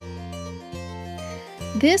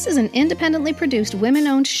This is an independently produced,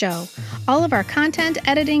 women-owned show. All of our content,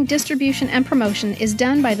 editing, distribution, and promotion is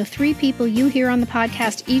done by the 3 people you hear on the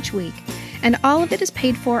podcast each week. And all of it is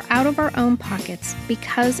paid for out of our own pockets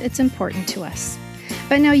because it's important to us.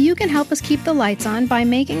 But now you can help us keep the lights on by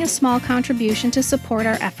making a small contribution to support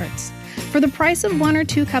our efforts. For the price of 1 or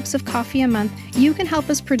 2 cups of coffee a month, you can help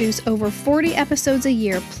us produce over 40 episodes a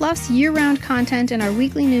year, plus year-round content in our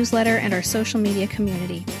weekly newsletter and our social media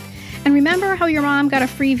community. And remember how your mom got a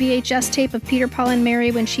free VHS tape of Peter, Paul, and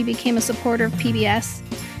Mary when she became a supporter of PBS?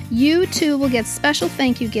 You too will get special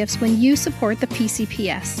thank you gifts when you support the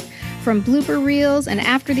PCPS. From blooper reels and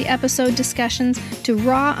after the episode discussions to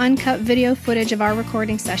raw, uncut video footage of our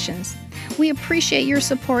recording sessions. We appreciate your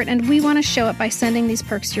support and we want to show it by sending these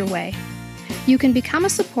perks your way. You can become a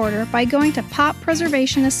supporter by going to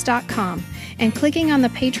poppreservationist.com and clicking on the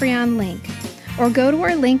Patreon link. Or go to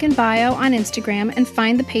our link in bio on Instagram and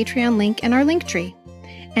find the Patreon link in our link tree.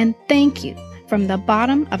 And thank you from the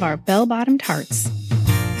bottom of our bell-bottomed hearts.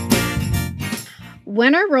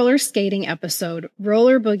 When our roller skating episode,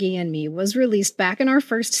 Roller Boogie and Me, was released back in our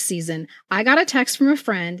first season, I got a text from a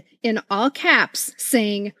friend in all caps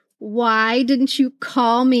saying, "Why didn't you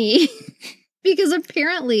call me?" Because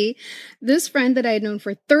apparently this friend that I had known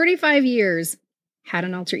for 35 years had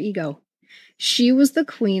an alter ego. She was the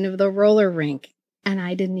queen of the roller rink, and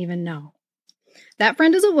I didn't even know. That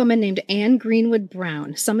friend is a woman named Anne Greenwood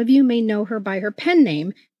Brown. Some of you may know her by her pen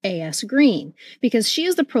name, A.S. Green, because she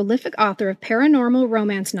is the prolific author of paranormal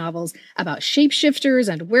romance novels about shapeshifters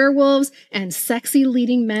and werewolves and sexy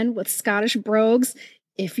leading men with Scottish brogues.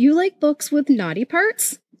 If you like books with naughty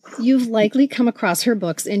parts, you've likely come across her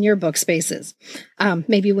books in your book spaces.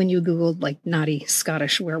 Maybe when you Googled like naughty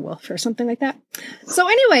Scottish werewolf or something like that. So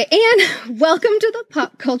anyway, Anne, welcome to the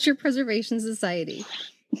Pop Culture Preservation Society.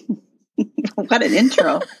 What an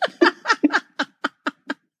intro.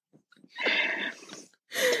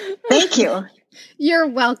 Thank you. You're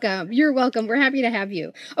welcome. You're welcome. We're happy to have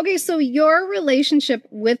you. Okay, so your relationship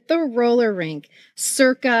with the roller rink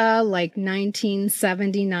circa like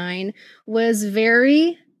 1979 was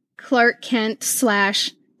very Clark Kent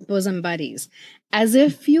 / bosom buddies, as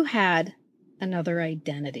if you had another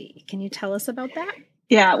identity. Can you tell us about that?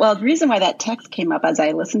 Yeah, well, the reason why that text came up as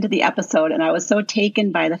I listened to the episode, and I was so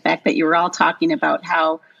taken by the fact that you were all talking about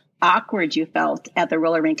how awkward you felt at the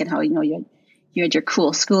roller rink and how, you had your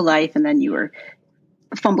cool school life and then you were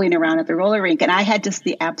fumbling around at the roller rink. And I had just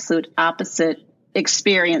the absolute opposite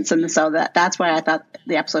experience. And so that's why I thought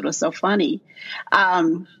the episode was so funny.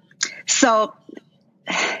 So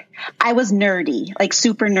I was nerdy, like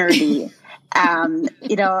super nerdy. I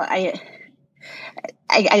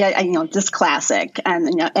just classic and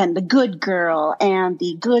the good girl and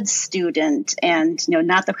the good student and,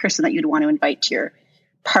 not the person that you'd want to invite to your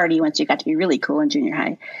party once you got to be really cool in junior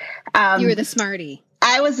high. You were the smarty.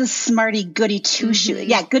 I was a smarty goody two shoes.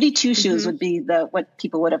 Yeah. Goody two shoes would be what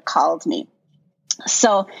people would have called me.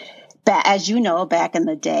 So as you know, back in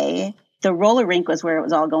the day, the roller rink was where it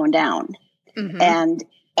was all going down. Mm-hmm. And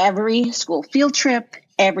every school field trip,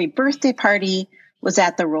 every birthday party was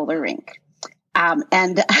at the roller rink.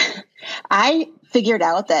 And I figured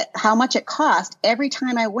out that how much it cost every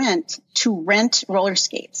time I went to rent roller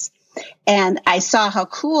skates. And I saw how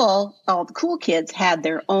cool all the cool kids had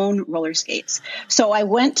their own roller skates. So I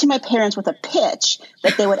went to my parents with a pitch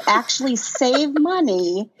that they would actually save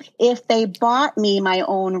money if they bought me my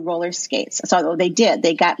own roller skates. So they did.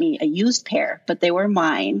 They got me a used pair, but they were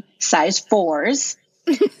mine, size 4s.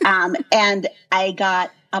 And I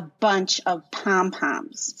got a bunch of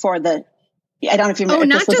pom-poms for I don't know if you remember. Oh,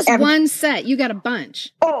 not just one set. You got a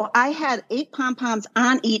bunch. Oh, I had 8 pom-poms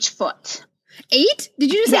on each foot. 8?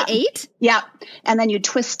 Did you just say 8? Yeah. And then you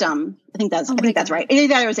twist them. I think that's right. I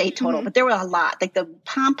think there was 8 total, but there were a lot. Like the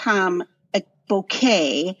pom-pom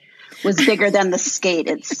bouquet was bigger than the skate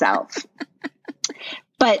itself.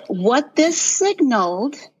 But what this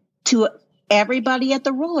signaled to everybody at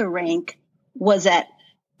the roller rink was that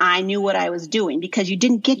I knew what I was doing, because you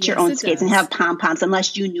didn't get your own skates and have pom-poms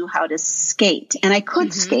unless you knew how to skate. And I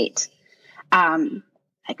could skate. I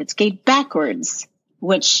could skate backwards,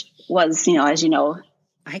 which was, as you know.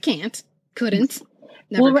 I can't. Couldn't.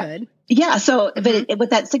 Never could. Yeah. So but what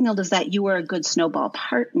that signaled is that you were a good snowball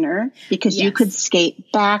partner because you could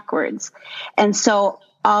skate backwards. And so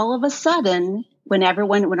all of a sudden, when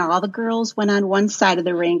all the girls went on one side of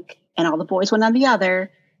the rink and all the boys went on the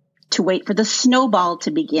other, to wait for the snowball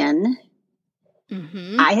to begin,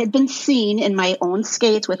 I had been seen in my own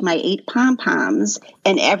skates with my 8 pom-poms,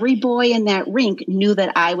 and every boy in that rink knew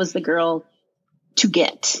that I was the girl to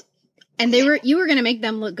get. And you were going to make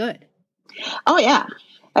them look good. Oh, yeah.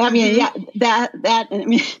 I mean, yeah,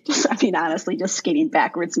 honestly, just skating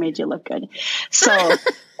backwards made you look good. So,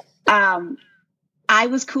 I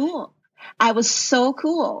was cool. I was so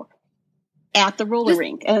cool at the roller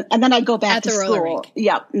rink. And then I'd go back to school.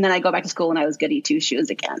 Yeah. And then I go back to school and I was goody two shoes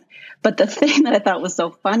again. But the thing that I thought was so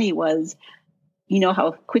funny was, you know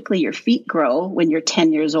how quickly your feet grow when you're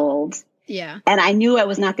 10 years old. Yeah. And I knew I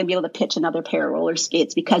was not going to be able to pitch another pair of roller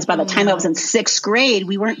skates because by the time I was in 6th grade,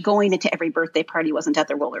 we weren't going into every birthday party, wasn't at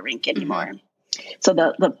the roller rink anymore. So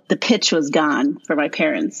the pitch was gone for my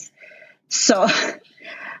parents. So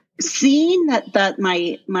seeing that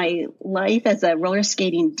my life as a roller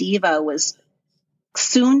skating diva was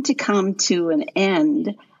soon to come to an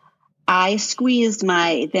end, I squeezed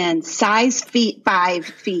my then size 5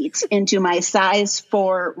 feet into my size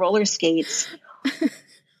 4 roller skates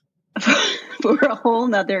for a whole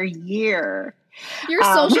nother year. Your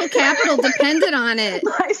social capital depended on it.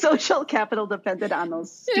 My social capital depended on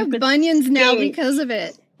those stupid you have bunions skates. now because of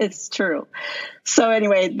it. It's true. So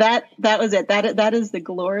anyway, that was it. That is the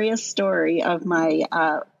glorious story of my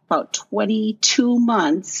about 22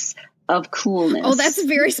 months of coolness. Oh, that's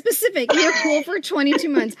very specific. You're cool for 22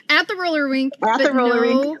 months at the roller rink.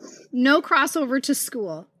 Rink. No crossover to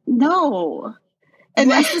school. No. And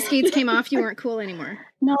once the skates came off, you weren't cool anymore.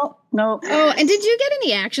 No. Oh, and did you get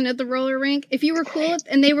any action at the roller rink? If you were cool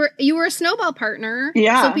and you were a snowball partner,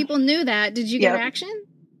 so people knew that. Did you get action?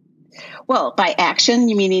 Well, by action,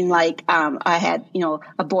 you meaning like I had,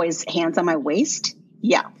 a boy's hands on my waist?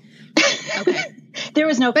 Yeah. Okay. There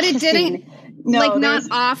was no kissing. But it didn't, not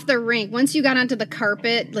off the rink. Once you got onto the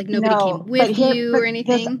carpet, nobody came with you or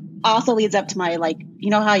anything? This also leads up to my,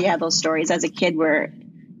 how you have those stories as a kid where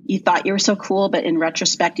you thought you were so cool, but in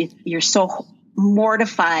retrospect, you're so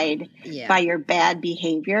mortified by your bad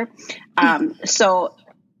behavior. So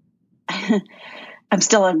I'm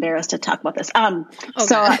still embarrassed to talk about this.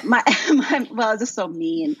 So my well, this is so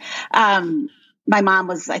mean. My mom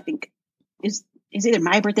was, I think, is either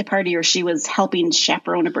my birthday party or she was helping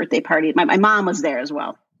chaperone a birthday party. My mom was there as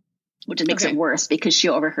well, which makes it worse because she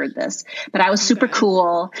overheard this. But I was super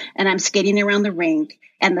cool, and I'm skating around the rink,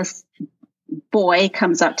 and this boy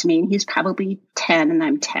comes up to me, and he's probably 10, and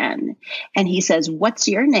I'm 10, and he says, "What's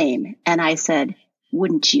your name?" And I said,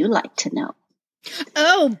 "Wouldn't you like to know?"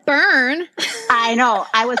 Oh, burn. I know.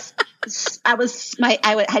 I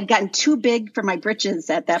had gotten too big for my britches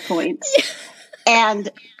at that point. And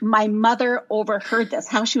my mother overheard this.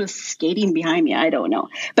 How she was skating behind me, I don't know.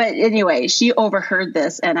 But anyway, she overheard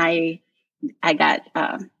this, and I got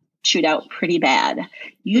chewed out pretty bad.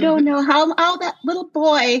 You don't know how that little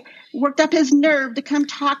boy worked up his nerve to come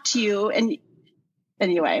talk to you. And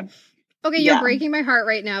anyway. Okay, you're breaking my heart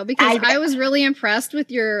right now because I was really impressed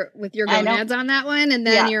with your gonads on that one, and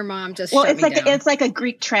then your mom just shut me down. It's like a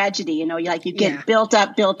Greek tragedy, you get built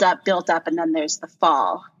up, and then there's the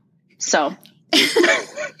fall. So,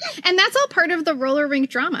 and that's all part of the roller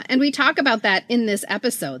rink drama, and we talk about that in this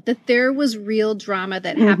episode. That there was real drama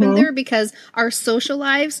that happened there because our social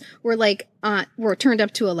lives were were turned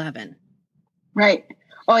up to 11. Right.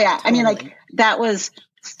 Oh yeah. Totally. I mean, that was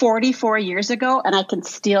 44 years ago, and I can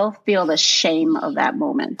still feel the shame of that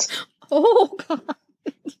moment. Oh God.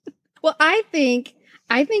 Well, I think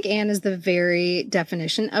Anne is the very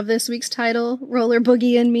definition of this week's title, Roller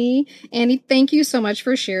Boogie and Me. Annie, thank you so much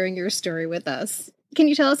for sharing your story with us. Can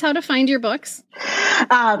you tell us how to find your books?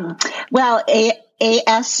 Well,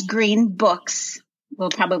 A.S. Green Books will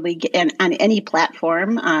probably get on any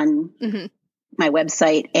platform on my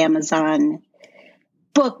website, Amazon,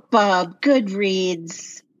 BookBub,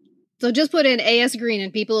 Goodreads. So just put in A.S. Green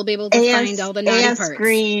and people will be able to find all the naughty parts.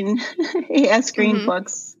 A.S. Green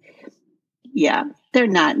books. Yeah, they're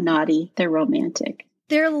not naughty. They're romantic.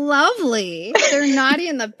 They're lovely. They're naughty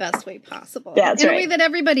in the best way possible. That's in a way that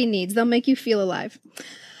everybody needs. They'll make you feel alive.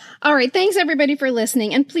 All right. Thanks, everybody, for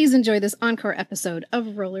listening. And please enjoy this encore episode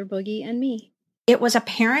of Roller Boogie and Me. It was a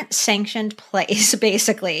parent-sanctioned place,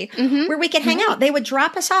 basically, where we could hang out. They would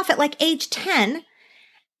drop us off at age 10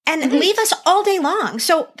 and leave us all day long.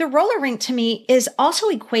 So the roller rink to me is also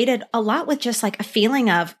equated a lot with just a feeling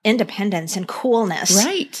of independence and coolness.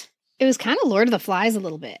 Right. It was kind of Lord of the Flies a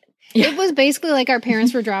little bit. Yeah. It was basically like our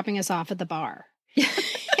parents were dropping us off at the bar.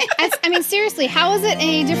 I mean, seriously, how is it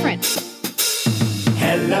any different?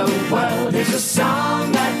 Hello world is a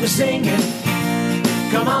song that we're singing.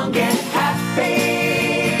 Come on, get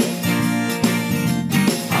happy.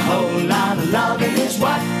 A whole lot of loving is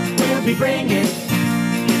what we'll be bringing.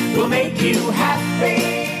 We'll make you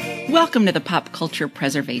happy. Welcome to the Pop Culture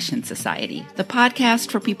Preservation Society, the podcast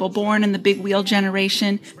for people born in the big wheel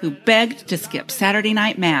generation who begged to skip Saturday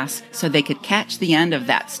Night Mass so they could catch the end of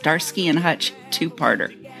that Starsky and Hutch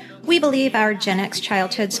two-parter. We believe our Gen X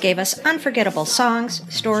childhoods gave us unforgettable songs,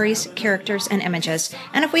 stories, characters, and images,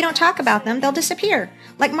 and if we don't talk about them, they'll disappear,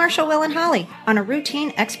 like Marshall, Will, and Holly on a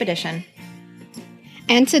routine expedition.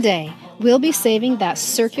 And today, we'll be saving that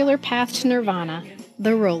circular path to nirvana,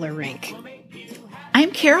 the roller rink.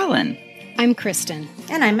 I'm Carolyn. I'm Kristen.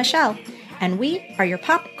 And I'm Michelle. And we are your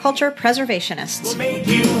pop culture preservationists. We'll make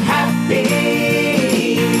you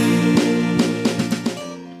happy.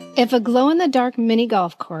 If a glow-in-the-dark mini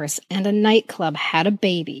golf course and a nightclub had a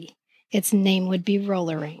baby, its name would be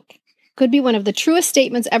Roller Rink. Could be one of the truest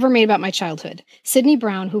statements ever made about my childhood. Sidney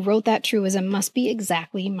Brown, who wrote that truism, must be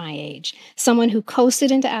exactly my age. Someone who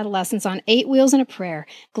coasted into adolescence on 8 wheels and a prayer,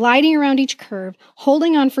 gliding around each curve,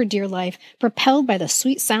 holding on for dear life, propelled by the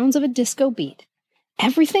sweet sounds of a disco beat.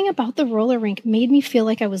 Everything about the roller rink made me feel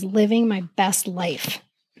like I was living my best life.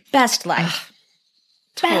 Best life.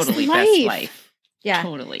 Totally Best best life. life. Yeah.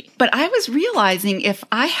 Totally. But I was realizing if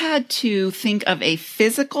I had to think of a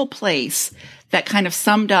physical place that kind of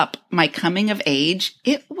summed up my coming of age,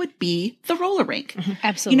 it would be the roller rink.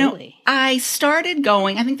 Absolutely. You know, I started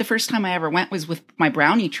going, I think the first time I ever went was with my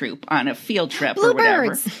brownie troop on a field trip or whatever.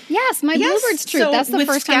 Bluebirds. Yes, my Yes, Bluebirds troop. so That's the with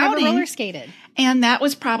first time I scouting- ever roller skated. And that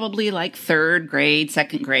was probably like 3rd grade,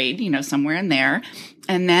 2nd grade, somewhere in there.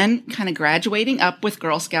 And then kind of graduating up with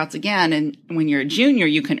Girl Scouts again. And when you're a junior,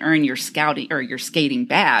 you can earn your scouting or your skating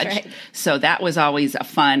badge. Right. So that was always a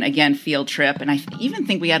fun, again, field trip. And I even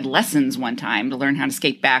think we had lessons one time to learn how to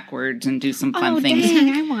skate backwards and do some fun things dang,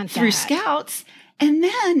 I want through that. Scouts. And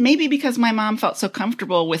then maybe because my mom felt so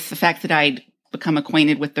comfortable with the fact that I'd become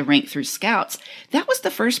acquainted with the rink through Scouts, that was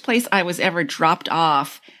the first place I was ever dropped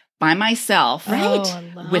off by myself,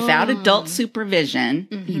 without adult supervision,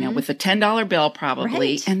 with a $10 bill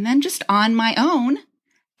probably, Right. and then just on my own.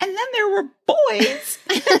 And then there were boys.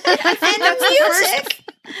 And music.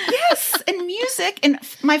 Yes, and music. And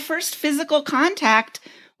my first physical contact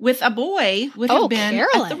with a boy would have been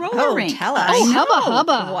Carolyn. at the roller rink. Tell us. Oh, I hubba know.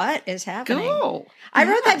 hubba. What is happening? Go. I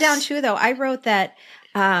wrote that down Yes. too, though. I wrote that,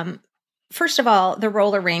 first of all, the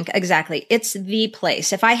roller rink, exactly. It's the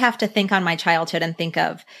place. If I have to think on my childhood and think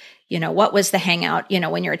of, what was the hangout?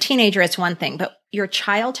 when you're a teenager, it's one thing, but your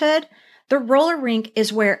childhood, the roller rink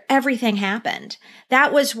is where everything happened.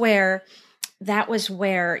 That was where, who's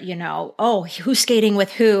skating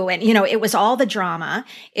with who? And, it was all the drama.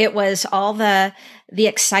 It was all the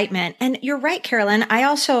excitement. And you're right, Carolyn. I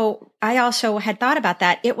also had thought about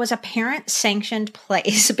that. It was a parent sanctioned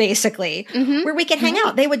place, basically, where we could hang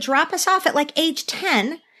out. They would drop us off at like age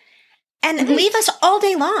 10 and leave us all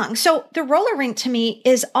day long. So the roller rink to me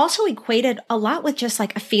is also equated a lot with just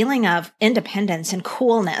like a feeling of independence and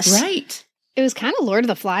coolness. Right. It was kind of Lord of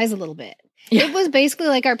the Flies a little bit. Yeah. It was basically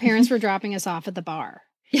like our parents were dropping us off at the bar.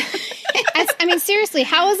 I mean, seriously,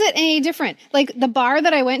 how is it any different? Like the bar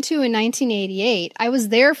that I went to in 1988, I was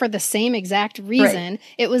there for the same exact reason. Right.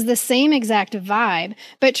 It was the same exact vibe.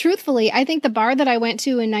 But truthfully, I think the bar that I went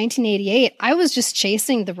to in 1988, I was just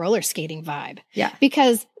chasing the roller skating vibe. Yeah.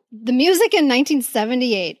 Because the music in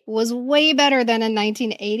 1978 was way better than in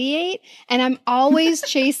 1988. And I'm always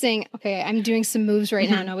chasing, okay, I'm doing some moves right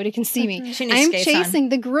now. Nobody can see me. I'm chasing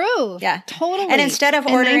the groove. Yeah. Totally. And instead of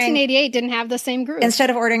ordering... 1988 didn't have the same groove. Instead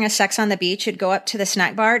of ordering a Sex on the Beach, you'd go up to the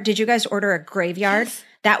snack bar. Did you guys order a Graveyard? Yes.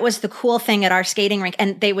 That was the cool thing at our skating rink.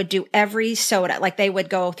 And they would do every soda. Like they would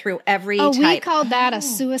go through every type. We called that a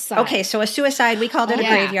suicide. Okay, so a suicide, we called it a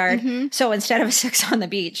Graveyard. So instead of a Sex on the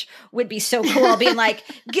Beach, would be so cool being like,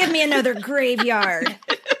 give me another Graveyard.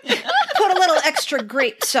 Put a little extra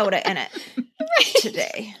grape soda in it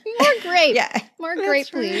today. More grape. Yeah. More grape,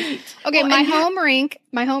 please. Right. Okay, my home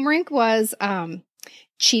rink was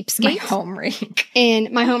Cheapskate.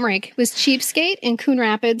 My home rink was Cheapskate in Coon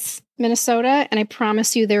Rapids, Minnesota. And I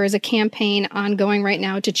promise you there is a campaign ongoing right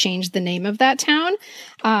now to change the name of that town.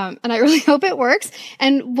 And I really hope it works.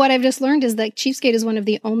 And what I've just learned is that Cheapskate is one of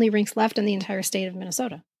the only rinks left in the entire state of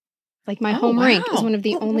Minnesota. Like my home rink is one of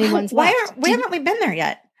the only ones left. Why haven't we been there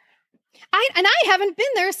yet? I haven't been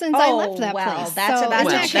there since I left that place.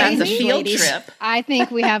 That's a field trip. I think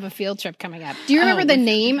we have a field trip coming up. Do you remember the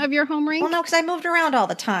name of your home rink? Well, no, because I moved around all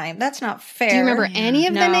the time. That's not fair. Do you remember any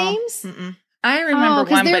of the names? Mm-mm. I remember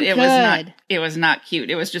one, but it good. was not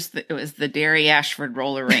cute. It was just it was the Derry Ashford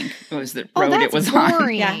roller rink. It was the road that's it was boring.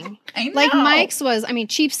 on. Yeah. I know. Like Mike's was,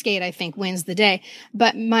 Cheapskate, I think, wins the day.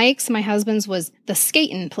 But Mike's, my husband's, was the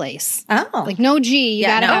skatin' place. Oh. Like no G, you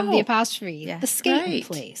gotta have the No. apostrophe. Yeah. The skatin' Right.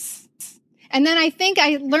 place. And then I think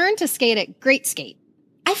I learned to skate at Great Skate.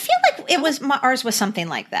 I feel like it was ours was something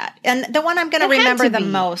like that. And the one I'm going to It had remember to the be.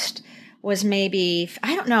 most was maybe,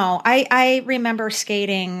 I don't know. I remember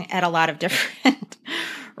skating at a lot of different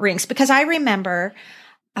rinks because I remember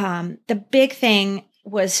the big thing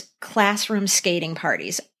was classroom skating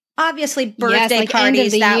parties. Obviously, birthday like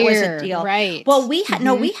parties, that was year, a deal. right. Well, we had,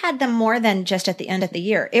 we had them more than just at the end of the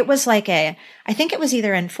year. It was like I think it was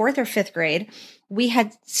either in 4th or 5th grade. We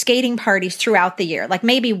had skating parties throughout the year, like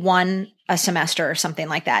maybe one a semester or something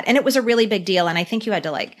like that. And it was a really big deal. And I think you had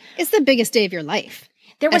to it's the biggest day of your life.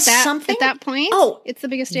 There was something at that point. Oh, it's the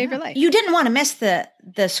biggest day of your life. You didn't want to miss the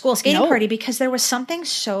school skating party because there was something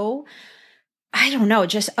so, I don't know,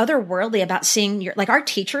 just otherworldly about seeing our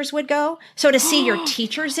teachers would go. So to see your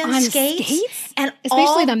teachers in skates and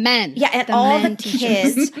especially the men. Yeah. And all the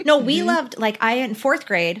kids. No, we loved, I, in 4th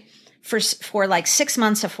grade for like 6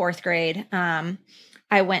 months of 4th grade,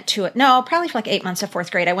 I went to probably for like 8 months of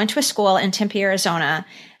 4th grade. I went to a school in Tempe, Arizona.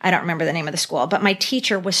 I don't remember the name of the school, but my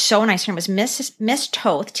teacher was so nice. Her name was Miss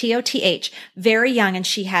Toth, Toth, very young. And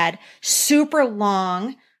she had super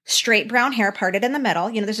long, straight brown hair parted in the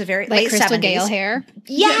middle. There's a very late Crystal 70s. Gale hair.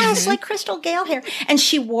 Yes, like Crystal Gale hair. And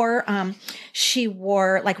she wore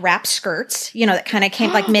like wrap skirts, that kind of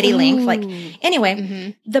came like midi length.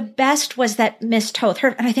 Anyway, the best was that Miss Toth,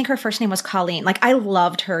 and I think her first name was Colleen. I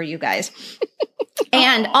loved her, you guys.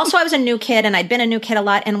 And also I was a new kid and I'd been a new kid a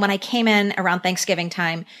lot. And when I came in around Thanksgiving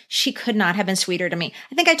time, she could not have been sweeter to me.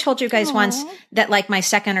 I think I told you guys once that my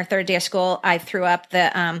 2nd or 3rd day of school, I threw up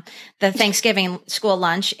the Thanksgiving school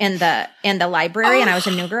lunch in the library and I was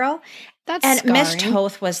a new girl. That's and scarring. Miss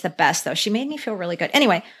Toth was the best though. She made me feel really good.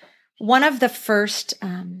 Anyway, one of the first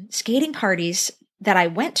skating parties that I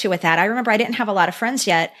went to with that, I remember I didn't have a lot of friends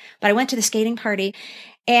yet, but I went to the skating party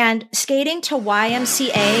and skating to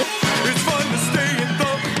YMCA. It's fun to stay at the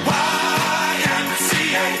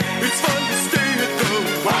YMCA. It's fun to stay at the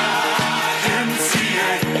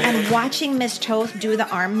YMCA. And watching Miss Toth do the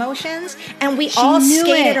arm motions, and we all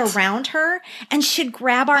skated around her, and she'd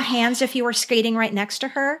grab our hands if you were skating right next to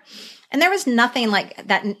her. And there was nothing like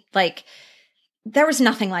that, there was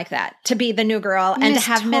nothing like that to be the new girl and to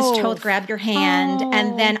have Miss Toth grab your hand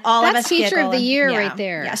and then all of us teacher giggle of the year and, right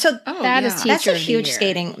there. Yeah, so that is teacher that's a of the huge year.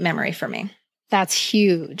 skating memory for me. That's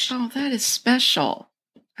huge. Oh, that is special.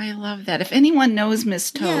 I love that. If anyone knows Miss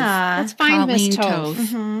Toth, let's find Miss Colleen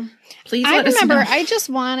Toth. Please I let us remember know.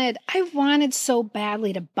 I wanted so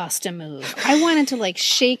badly to bust a move. I wanted to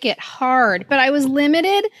shake it hard, but I was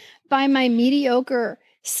limited by my mediocre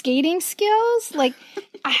skating skills.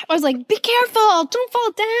 I was like, be careful, don't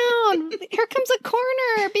fall down. Here comes a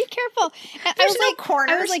corner, be careful. And There's no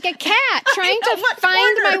corners. I was like a cat trying to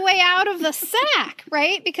find my way out of the sack,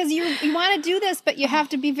 right? Because you want to do this, but you have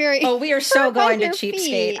to be very we are so firm going on to your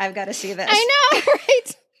cheapskate. feet. I've got to see this. I know,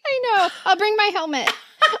 right? I know. I'll bring my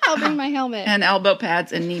helmet. And elbow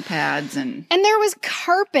pads and knee pads. And there was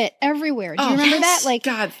carpet everywhere. Do you remember that?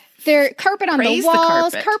 God. There carpet on the Praise the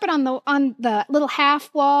walls, carpet. carpet on the little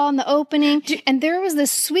half wall in the opening. And there was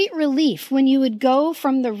this sweet relief when you would go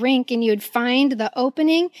from the rink and you would find the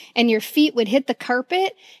opening and your feet would hit the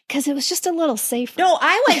carpet because it was just a little safer. No,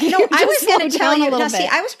 I was going to tell you. Now, see,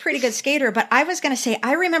 I was a pretty good skater, but I was going to say,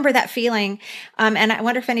 I remember that feeling. And I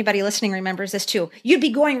wonder if anybody listening remembers this too. You'd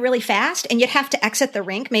be going really fast and you'd have to exit the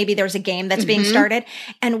rink. Maybe there's a game that's being started.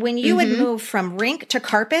 And when you would move from rink to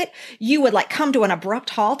carpet, you would come to an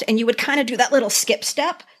abrupt halt and you would kind of do that little skip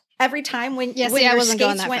step every time when your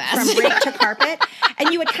skates went from rink to carpet, and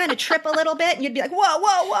you would kind of trip a little bit, and you'd be like, whoa,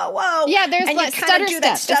 whoa, whoa, whoa. Yeah, there's like stutter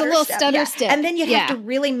step. It's a little stutter step. And then you'd have to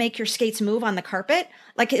really make your skates move on the carpet.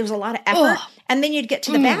 It was a lot of effort. And then you'd get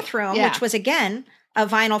to the bathroom, which was, again, a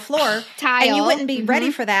vinyl floor. Tile. And you wouldn't be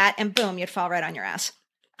ready for that, and boom, you'd fall right on your ass.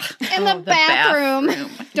 In the bathroom.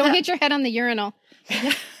 Don't hit your head on the urinal.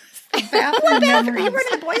 What bathroom? You were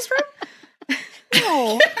in the boys' room?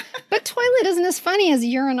 No, but toilet isn't as funny as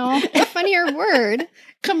urinal. A funnier word.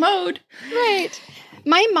 Commode. Right.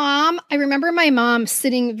 I remember my mom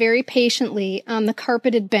sitting very patiently on the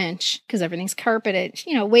carpeted bench, because everything's carpeted,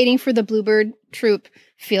 waiting for the Bluebird Troop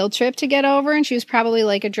field trip to get over. And she was probably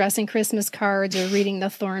addressing Christmas cards or reading the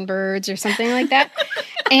Thornbirds or something like that.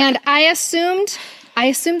 And I assumed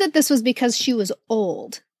that this was because she was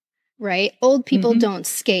old. Right? Old people don't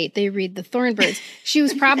skate. They read the Thornbirds.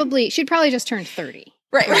 She'd probably just turned 30.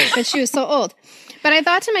 Right. But she was so old. But I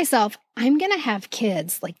thought to myself, I'm going to have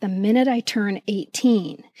kids the minute I turn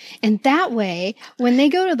 18. And that way, when they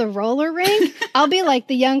go to the roller rink, I'll be like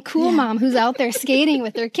the young cool mom who's out there skating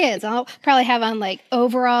with their kids. I'll probably have on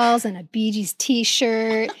overalls and a Bee Gees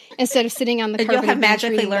t-shirt instead of sitting on the carpet. You'll have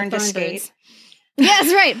magically learned to skate.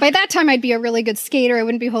 Yes, right. By that time, I'd be a really good skater. I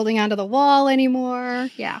wouldn't be holding onto the wall anymore.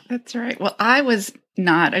 Yeah. That's right. Well, I was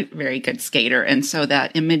not a very good skater. And so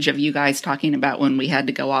that image of you guys talking about when we had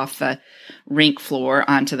to go off the rink floor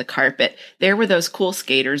onto the carpet, there were those cool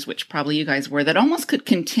skaters, which probably you guys were, that almost could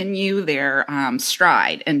continue their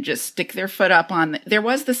stride and just stick their foot up on. There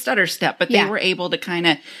was the stutter step, but they were able to kind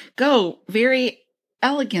of go very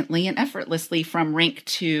elegantly and effortlessly from rink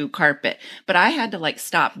to carpet. But I had to like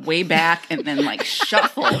stop way back and then like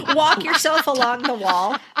shuffle. Walk yourself along the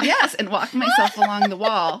wall. Yes, and walk myself along the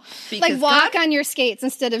wall. Like walk on your skates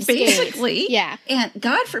instead of skates. Basically. Yeah. And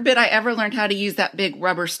God forbid I ever learned how to use that big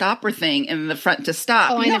rubber stopper thing in the front to stop.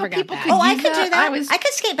 Oh, I never got that. I could do that. I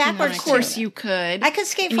could skate backwards. Of course you could. I could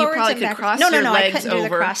skate and forwards you probably and could backwards. cross No, your I legs couldn't do the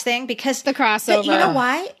over. cross thing because the crossover. You know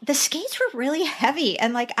why? The skates were really heavy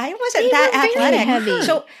and like I wasn't They that were very athletic. heavy.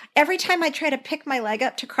 So every time I try to pick my leg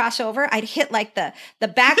up to cross over, I'd hit like the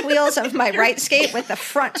back wheels of my right skate with the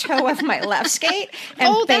front toe of my left skate,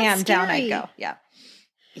 and bam, down I'd go. Yeah.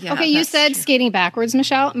 Okay, you said skating backwards,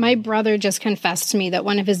 Michelle. My brother just confessed to me that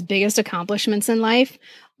one of his biggest accomplishments in life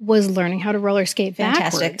was learning how to roller skate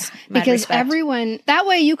backwards. Because everyone, that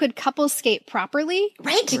way you could couple skate properly.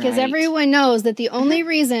 Right. Because everyone knows that the only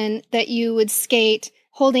reason that you would skate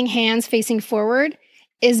holding hands facing forward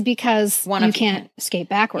is because you can't skate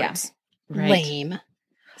backwards. Yeah. Right. Lame.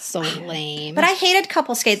 So lame. But I hated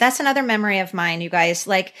couple skate. That's another memory of mine, you guys.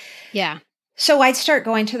 Like, yeah. So I'd start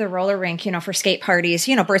going to the roller rink, for skate parties,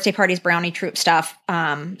 birthday parties, brownie troop stuff,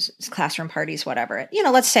 classroom parties, whatever.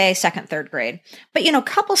 Let's say second, third grade. But,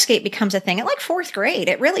 couple skate becomes a thing at like fourth grade.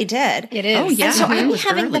 It really did. It is. Oh, yeah. And so I'd be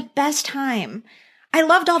having the best time. I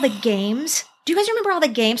loved all the games. Do you guys remember all the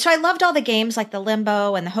games? So I loved all the games like the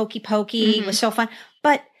limbo and the hokey pokey. It was so fun.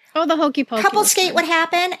 But the hokey pokey. Couple skate would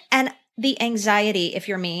happen and the anxiety, if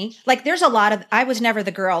you're me, like there's a lot of, I was never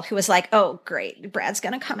the girl who was like, oh, great, Brad's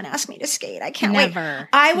going to come and ask me to skate. I can't wait.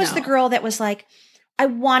 I was the girl that was like, I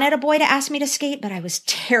wanted a boy to ask me to skate, but I was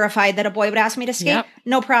terrified that a boy would ask me to skate. Yep.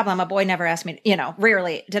 No problem. A boy never asked me,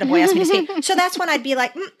 rarely did a boy ask me to skate. So that's when I'd be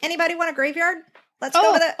like, anybody want a graveyard? Let's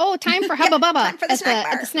go with it. Oh, time for Hubba Bubba time for the snack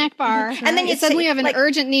bar. At the snack bar. And then you suddenly have an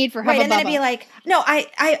urgent need for Hubba Bubba. And then I'd be like, no,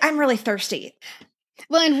 I'm really thirsty.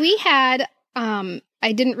 Well, and we had,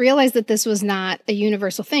 I didn't realize that this was not a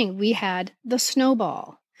universal thing. We had the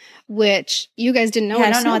snowball, which you guys didn't know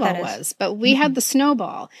what a snowball was, but we had the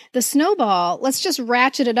snowball. The snowball, let's just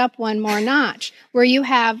ratchet it up one more notch, where you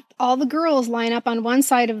have all the girls line up on one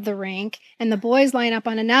side of the rink and the boys line up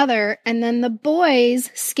on another, and then the boys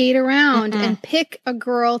skate around and pick a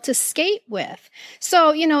girl to skate with.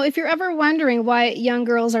 So, if you're ever wondering why young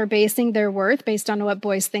girls are basing their worth based on what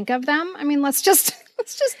boys think of them, I mean, let's just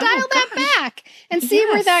dial that back and see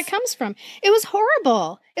where that comes from. It was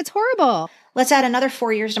horrible. It's horrible. Let's add another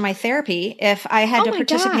 4 years to my therapy if I had to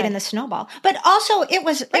participate in the snowball. But also, it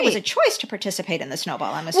was a choice to participate in the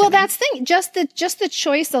snowball. I'm assuming. Well, that's the thing. Just the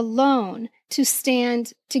choice alone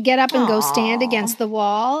to get up and go stand against the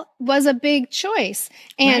wall was a big choice.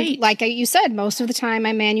 And like you said, most of the time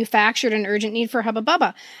I manufactured an urgent need for Hubba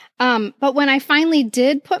Bubba. But when I finally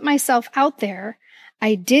did put myself out there,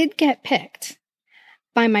 I did get picked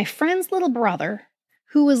by my friend's little brother,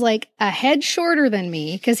 who was like a head shorter than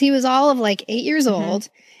me because he was all of like 8 years old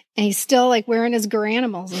and he's still like wearing his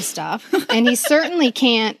garanimals and stuff. And he certainly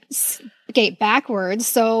can't skate backwards.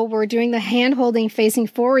 So we're doing the hand holding facing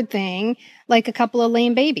forward thing like a couple of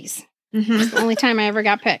lame babies. It's the only time I ever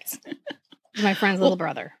got picked. My friend's little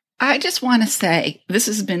brother. I just want to say this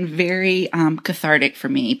has been very cathartic for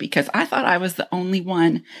me because I thought I was the only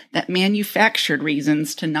one that manufactured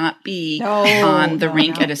reasons to not be on the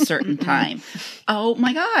rink at a certain time. Oh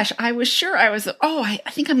my gosh. I was sure I was, I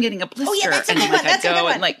think I'm getting a blister. Oh yeah, that's a good and one. I'd go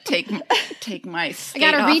and like take my skate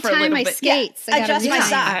I got to off for a retie little my bit. skates. Yeah, adjust my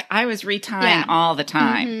sock. I was retying all the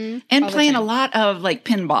time and all playing a lot of like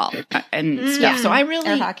pinball and stuff. So I really,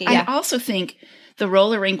 air hockey, I also think the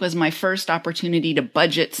roller rink was my first opportunity to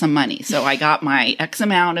budget some money. So I got my X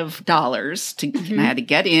amount of dollars and I had to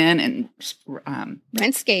get in and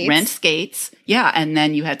rent skates. Yeah. And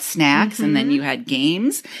then you had snacks and then you had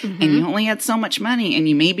games and you only had so much money and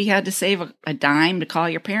you maybe had to save a dime to call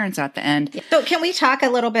your parents at the end. So can we talk a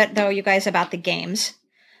little bit though, you guys, about the games?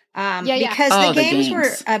 Because the games were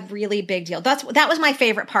a really big deal. That was my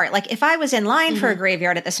favorite part. Like if I was in line for a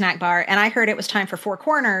graveyard at the snack bar and I heard it was time for Four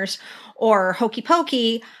Corners or Hokey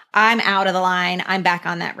Pokey, I'm out of the line. I'm back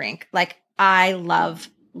on that rink. Like I loved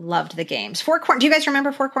the games. Do you guys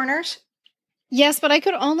remember Four Corners? Yes, but I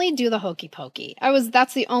could only do the hokey pokey.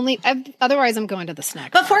 That's the only, otherwise I'm going to the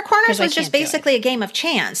snack. But Four Corners 'cause I was just can't do it. basically a game of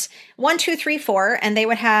chance. 1, 2, 3, 4, and they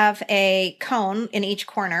would have a cone in each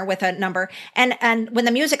corner with a number. And when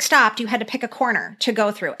the music stopped, you had to pick a corner to go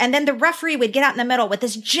through. And then the referee would get out in the middle with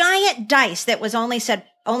this giant dice that was only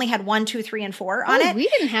had 1, 2, 3 and 4 on it. We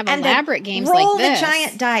didn't have And elaborate games roll like this. the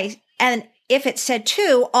giant dice, and if it said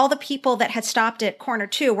 2, all the people that had stopped at corner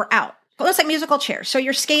 2 were out. It looks like musical chairs. So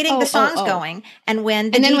you're skating, the song's going, and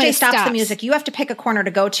when the And then DJ when it stops the stops. music, you have to pick a corner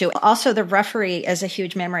to go to. Also, the referee is a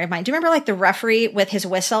huge memory of mine. Do you remember like the referee with his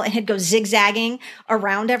whistle and he'd go zigzagging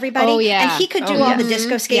around everybody? Oh, yeah. And he could do Oh, all yeah. the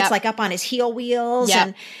disco skates Yep. like up on his heel wheels.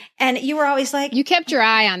 Yep. And you were always like, You kept your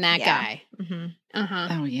eye on that Yeah. guy. mm-hmm. Uh-huh.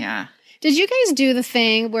 Oh, yeah. Did you guys do the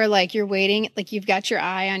thing where like you're waiting, like you've got your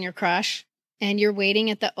eye on your crush and you're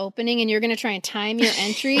waiting at the opening and you're going to try and time your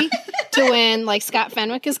entry to when like Scott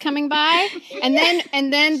Fenwick is coming by? And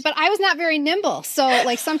then, but I was not very nimble. So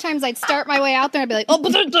like sometimes I'd start my way out there and I'd be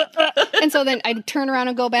like, and so then I'd turn around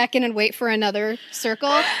and go back in and wait for another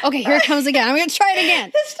circle. Okay, here it comes again. I'm going to try it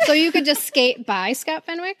again. So you could just skate by Scott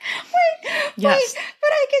Fenwick? Yes. But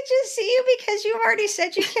I could just see you because you've already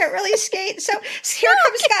said you can't really skate. So here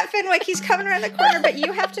comes Scott Fenwick. He's coming around the corner, but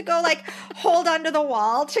you have to go like hold onto the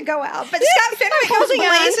wall to go out. But Scott Fenwick goes holding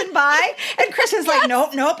on. blazing by, and Chris is like,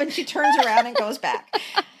 nope, and she turns around and goes back.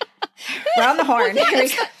 Round the horn. Here he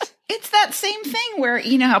goes. It's that same thing where,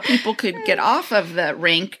 you know, how people could get off of the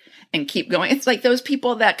rink and keep going. It's like those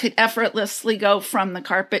people that could effortlessly go from the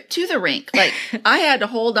carpet to the rink. Like I had to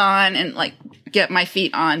hold on and like get my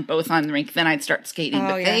feet on both on the rink. Then I'd start skating. Oh,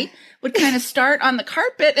 But yeah. they would kind of start on the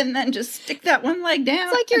carpet and then just stick that one leg down.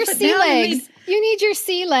 It's like your and foot sea down, and legs. You need your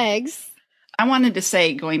sea legs. I wanted to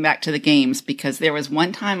say, going back to the games, because there was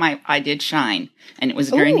one time I did shine, and it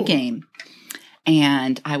was during the Ooh. game,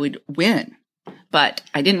 and I would win. But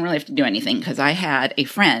I didn't really have to do anything because I had a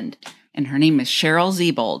friend, and her name is Cheryl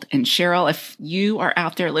Zebold. And Cheryl, if you are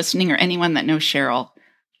out there listening or anyone that knows Cheryl,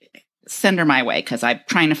 send her my way because I'm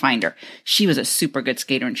trying to find her. She was a super good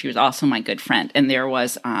skater, and she was also my good friend. And there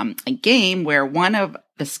was a game where one of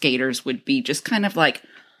the skaters would be just kind of like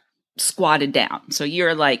squatted down. So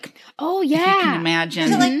you're like, Oh, if you can yeah. imagine,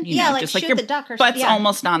 So, like, you yeah, know, like just like shoot your the duck or butt's yeah.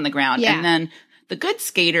 almost on the ground. Yeah. And then the good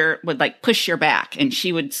skater would like push your back, and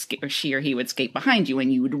she or he would skate behind you,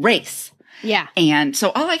 and you would race. Yeah. And so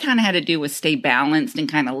all I kind of had to do was stay balanced and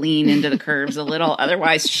kind of lean into the curves a little.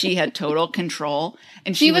 Otherwise, she had total control.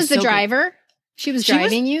 And She was the so good. driver? She was She was-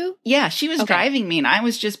 driving you? Yeah, she was Okay. driving me, and I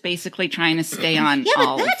was just basically trying to stay on. Yeah, but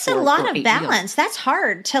all that's a 4 lot or of 8 balance. wheels. That's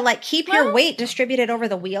hard to like keep your weight distributed over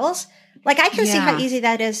the wheels. Like I can see how Yeah. easy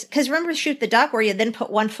that is. Because remember Shoot the Duck where you then put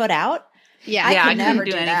one foot out? Yeah. I Yeah, could I never couldn't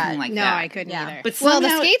do do anything that. like No, that. I couldn't Yeah. either. But Well, the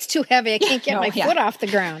somehow- skate's too heavy. I can't get No, my yeah. foot off the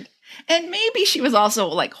ground. And maybe she was also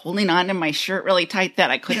like holding on to my shirt really tight that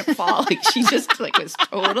I couldn't fall. Like she just like was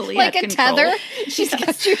totally Like had a control. tether. She's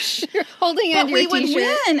got your holding But onto we your would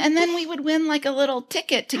t-shirt. win, and then we would win like a little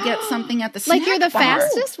ticket to get something at the snack Like you're the bar.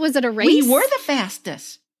 fastest? Was it a race? We were the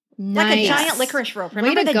fastest. Like a Nice. giant licorice rope. Way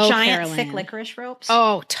Remember to the go, giant Carolyn. thick licorice ropes?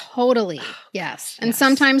 Oh, totally. Yes. And Yes.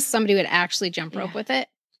 sometimes somebody would actually jump rope with it.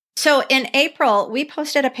 So in April, we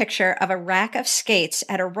posted a picture of a rack of skates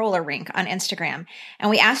at a roller rink on Instagram. And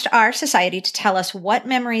we asked our society to tell us what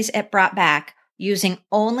memories it brought back using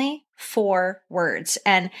only 4 words.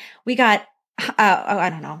 And we got, I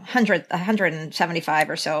don't know, 175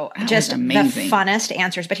 or so. That just was the amazing. funnest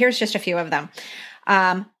answers. But here's just a few of them.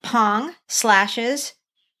 Pong, slashes,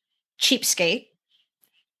 cheapskate.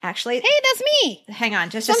 Actually, Hey, that's me. hang on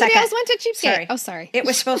just Somebody a second. else went to Cheapskate. Sorry. Oh, sorry. It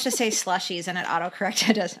was supposed to say slushies and it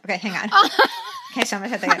auto-corrected us. Okay, hang on. Okay, so I'm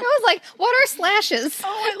going to I was like, what are slashes? Oh,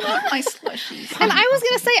 I love my slushies. And I was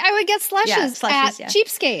going to say I would get slushes, Yeah, slushies, at yeah.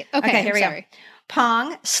 Cheapskate. Okay, Okay, I'm here we sorry. go.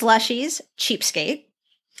 Pong, slushies, cheapskate.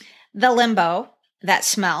 The limbo, that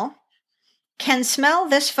smell. Can smell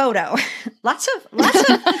this photo. lots of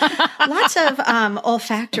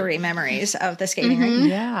olfactory memories of the skating rink.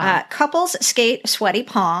 Yeah. Couples skate sweaty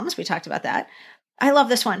palms. We talked about that. I love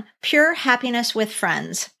this one. Pure happiness with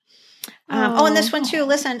friends. And this one too.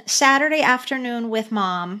 Listen, Saturday afternoon with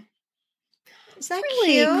mom. Is that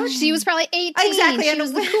cute? She was probably 18. Exactly, She and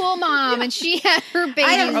was the cool mom, and she had her baby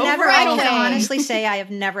I have never, right I away. can honestly say I have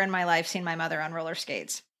never in my life seen my mother on roller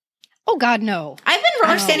skates. Oh, God, no. I've been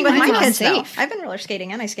roller Oh, skating with my mine's not kids, though. safe. I've been roller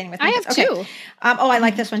skating and ice skating with my I kids. have Okay. too. I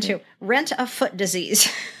like this one too. Rent a foot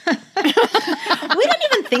disease. We didn't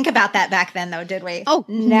even think about that back then, though, did we? Oh,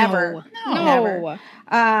 never. No.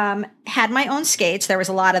 Never. Had my own skates. There was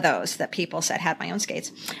a lot of those that people said had my own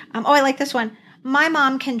skates. I like this one. My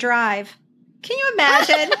mom can drive. Can you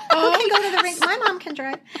imagine? Who can go to the rink? My mom can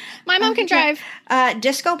drive. My mom can drive.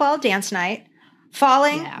 Disco ball dance night.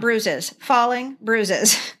 Falling, Yeah. bruises. Falling,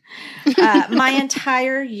 bruises. My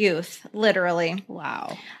entire youth, literally.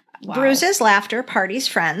 Wow. Bruises, laughter, parties,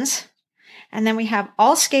 friends. And then we have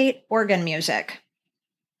all skate organ music.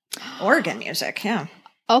 Organ music, yeah.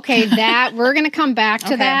 Okay, that we're going to come back to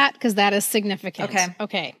Okay. that because that is significant.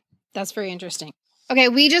 Okay, that's very interesting. Okay,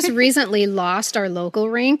 we just recently lost our local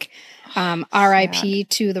rink, RIP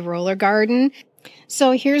to the roller garden.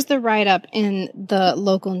 So here's the write-up in the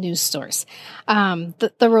local news source.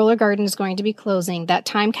 The roller garden is going to be closing, that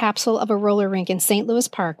time capsule of a roller rink in St. Louis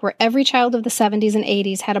Park where every child of the 70s and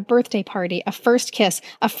 80s had a birthday party, a first kiss,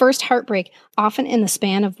 a first heartbreak, often in the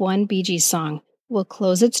span of one Bee Gees song, will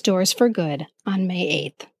close its doors for good on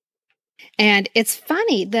May 8th. And it's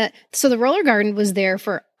funny that, so the roller garden was there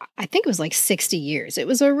for, I think it was like 60 years. It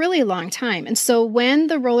was a really long time. And so when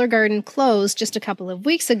the roller garden closed just a couple of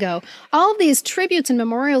weeks ago, all of these tributes and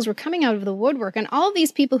memorials were coming out of the woodwork. And all of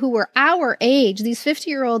these people who were our age, these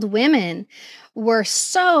 50-year-old women, were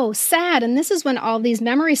so sad. And this is when all these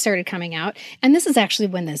memories started coming out. And this is actually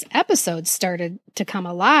when this episode started to come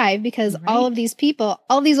alive because all of these people,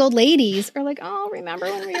 all these old ladies are like, oh, remember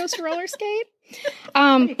when we used to roller skate?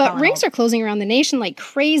 But rinks are closing around the nation like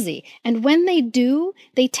crazy. And when they do,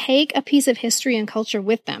 they take a piece of history and culture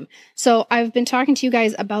with them. So I've been talking to you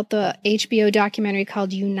guys about the HBO documentary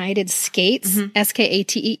called United Skates,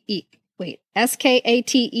 S-K-A-T-E-S,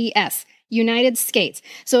 United Skates.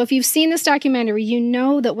 So if you've seen this documentary, you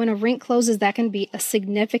know that when a rink closes, that can be a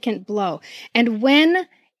significant blow. And when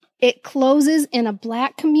it closes in a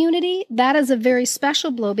Black community, that is a very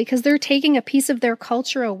special blow because they're taking a piece of their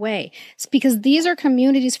culture away. It's because these are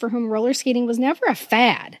communities for whom roller skating was never a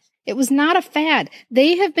fad. It was not a fad.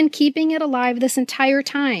 They have been keeping it alive this entire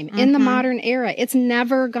time in the modern era. It's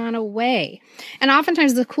never gone away. And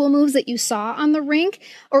oftentimes the cool moves that you saw on the rink,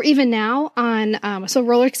 or even now on, so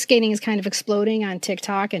roller skating is kind of exploding on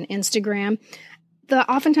TikTok and Instagram.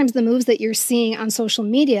 Oftentimes the moves that you're seeing on social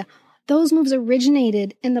media, those moves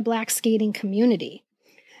originated in the Black skating community.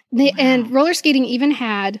 And roller skating even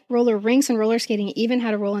had, roller rinks and roller skating even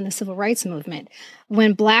had a role in the civil rights movement.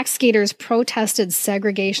 When Black skaters protested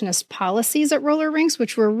segregationist policies at roller rinks,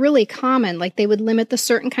 which were really common, like they would limit the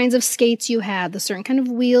certain kinds of skates you had, the certain kind of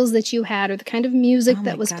wheels that you had, or the kind of music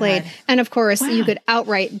that was played. And of course, you could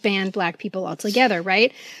outright ban Black people altogether,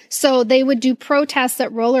 right? So they would do protests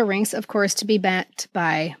at roller rinks, of course, to be met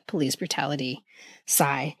by police brutality.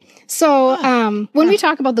 Sigh. So when we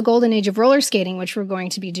talk about the golden age of roller skating, which we're going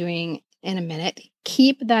to be doing in a minute,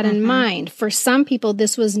 keep that in mind. For some people,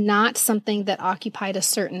 this was not something that occupied a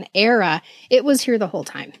certain era. It was here the whole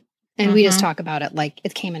time. And we just talk about it like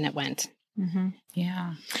it came and it went.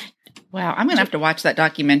 Yeah. Wow. I'm going to have to watch that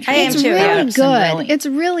documentary. I am It's too. really good. It's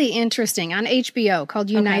really interesting on HBO called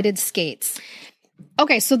United Skates.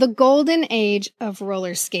 Okay, so the golden age of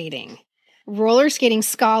roller skating. Roller skating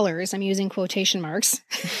scholars, I'm using quotation marks.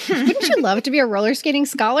 Wouldn't you love to be a roller skating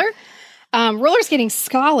scholar? Roller skating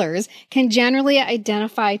scholars can generally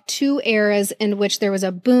identify two eras in which there was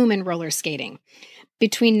a boom in roller skating.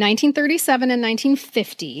 Between 1937 and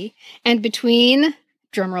 1950, and between,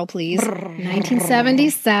 drumroll please,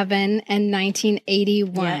 1977 and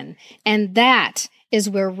 1981. And that is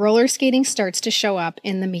where roller skating starts to show up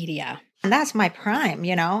in the media. And that's my prime,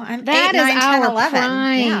 you know. I'm That 8, 9, is 10, our 11.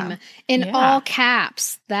 prime Yeah. in all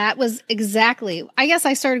caps. That was exactly, I guess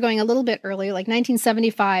I started going a little bit earlier, like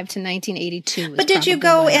 1975 to 1982. But did you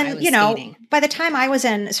go in, you know, by the time I was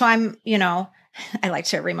in, so I'm, you know, I like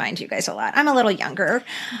to remind you guys a lot. I'm a little younger.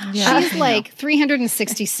 She's like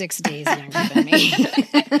 366 days younger than me.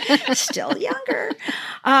 Still younger.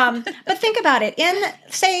 But think about it. In,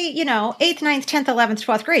 say, you know, 8th, 9th, 10th, 11th,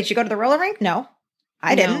 12th grade, you go to the roller rink? No.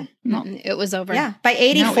 I didn't. No, it was over. Yeah. By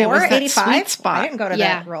 84, No, it was that 85, sweet spot. I didn't go to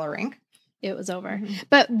that roller rink. It was over.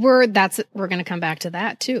 But we're going to come back to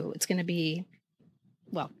that too. It's going to be,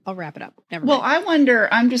 well, I'll wrap it up. Never mind. Well, I wonder,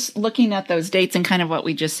 I'm just looking at those dates and kind of what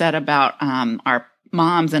we just said about our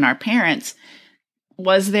moms and our parents.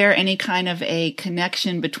 Was there any kind of a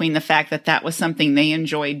connection between the fact that that was something they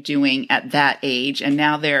enjoyed doing at that age and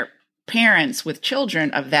now they're parents with children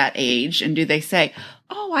of that age? And do they say,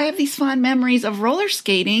 oh, I have these fond memories of roller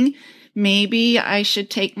skating. Maybe I should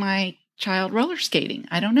take my child roller skating.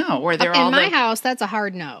 I don't know. Or they're all in my house, that's a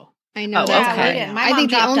hard no. I know Oh, that's okay. a hard no. My I mom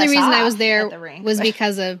think the dropped only us reason I off was at there the rink, was but-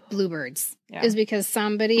 because of bluebirds. Yeah. Is because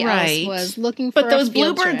somebody Right. else was looking for But those a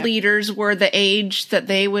field Bluebird trip. leaders were the age that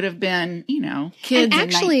they would have been, you know, kids. And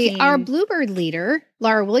actually, in our Bluebird leader,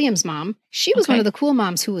 Laura Williams' mom, she was one of the cool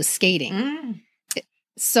moms who was skating.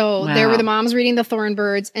 So there were the moms reading the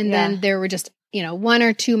Thornbirds, and then there were just, you know, one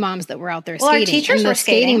or two moms that were out there Well, our skating. teachers and the were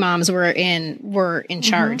skating. moms were in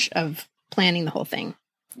charge of planning the whole thing.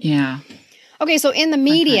 Yeah. Okay, so in the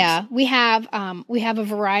media, we have a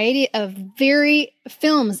variety of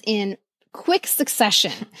films in quick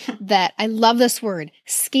succession that I love this word,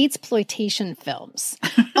 skatesploitation films,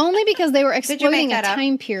 only because they were exploiting a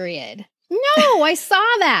time period. No, I saw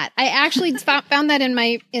that. I actually found that in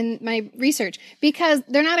my research, because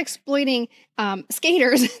they're not exploiting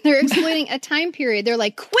skaters; they're exploiting a time period. They're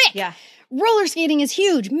like, quick, roller skating is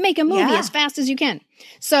huge. Make a movie as fast as you can.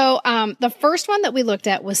 So the first one that we looked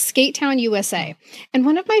at was Skate Town, USA, and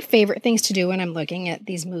one of my favorite things to do when I'm looking at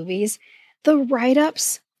these movies, the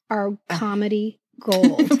write-ups are comedy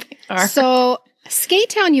gold. So Skate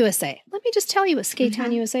Town, USA. Let me just tell you what Skate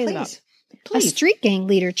Town, USA is about. Please. A street gang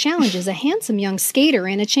leader challenges a handsome young skater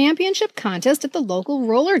in a championship contest at the local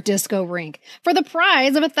roller disco rink for the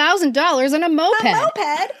prize of $1,000 and a moped. A moped?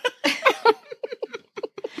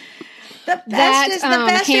 The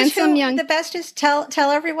best is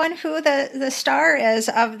tell everyone who the star is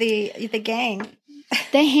of the gang.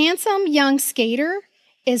 The handsome young skater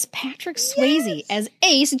is Patrick Swayze as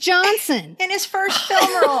Ace Johnson in his first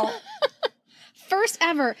film role. First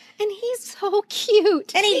ever. And he's so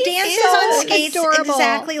cute. And he dances on skates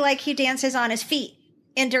exactly like he dances on his feet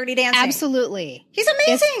in Dirty Dancing. Absolutely. He's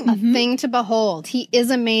amazing. It's a thing to behold. He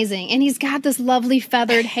is amazing. And he's got this lovely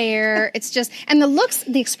feathered hair. It's just, and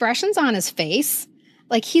the expressions on his face,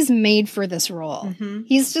 like he's made for this role.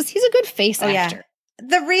 He's a good face actor. Yeah.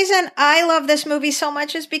 The reason I love this movie so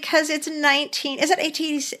much is because it's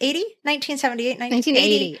 1978,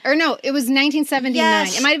 1980. Or no, it was 1979.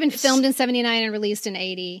 Yes. It might have been filmed in 79 and released in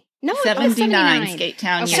 80. No, 79, Skate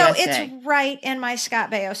Town, USA. So it's right in my Scott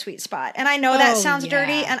Baio sweet spot. And I know that sounds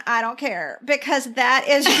dirty, and I don't care, because that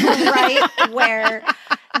is right where,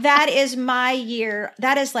 that is my year.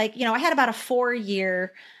 That is like, I had about a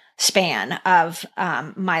 4-year span of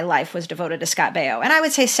my life was devoted to Scott Baio. And I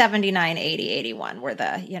would say 79, 80, 81 were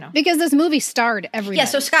the, Because this movie starred everybody. Yeah,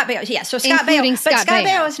 so Scott Baio. Yeah, so Scott Baio. But Scott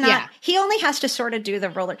Baio is not, he only has to sort of do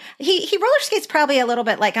the roller. He roller skates probably a little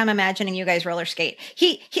bit like I'm imagining you guys roller skate.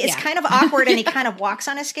 He is kind of awkward and he kind of walks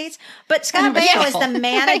on his skates. But Scott Baio is the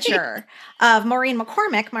manager of Maureen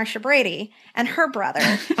McCormick, Marsha Brady, and her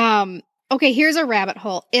brother. Okay, here's a rabbit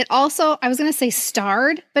hole. It also, I was going to say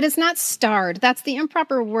starred, but it's not starred. That's the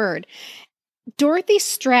improper word. Dorothy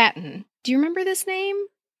Stratton. Do you remember this name?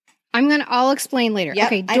 I'll explain later. Yep,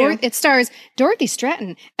 okay, it stars Dorothy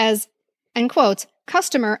Stratton as, in quotes,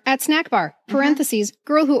 customer at snack bar, parentheses,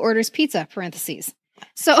 girl who orders pizza, parentheses.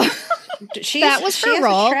 So that was her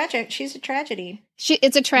role. She's a tragedy.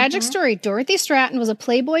 It's a tragic story. Dorothy Stratton was a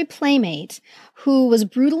Playboy playmate who was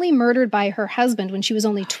brutally murdered by her husband when she was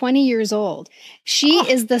only 20 years old. She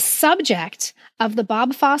is the subject of the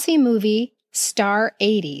Bob Fosse movie Star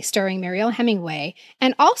 80, starring Mariel Hemingway.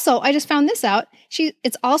 And also, I just found this out,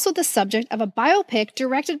 it's also the subject of a biopic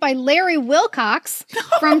directed by Larry Wilcox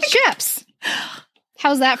from Chips.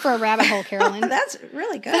 How's that for a rabbit hole, Carolyn? That's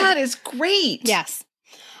really good. That is great. Yes.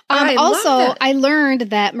 Also, I learned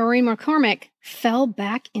that Maureen McCormick fell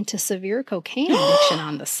back into severe cocaine addiction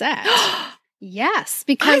on the set. Yes,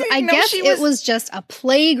 because I guess it was just a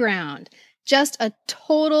playground, just a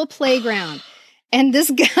total playground. And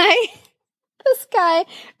this guy,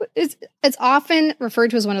 it's often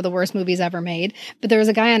referred to as one of the worst movies ever made. But there was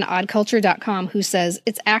a guy on oddculture.com who says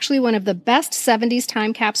it's actually one of the best 70s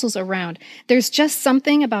time capsules around. There's just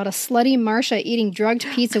something about a slutty Marcia eating drugged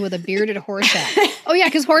pizza with a bearded Horseshack. Oh, yeah,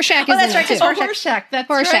 because Horseshack is in it, too. Horseshack, that's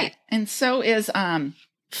right. And so is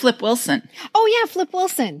Flip Wilson. Oh, yeah, Flip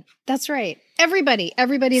Wilson. That's right. Everybody's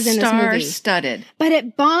in this movie. Star-studded. But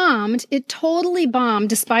it bombed. It totally bombed,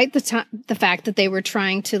 despite the fact that they were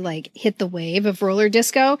trying to hit the wave of roller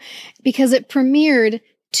disco, because it premiered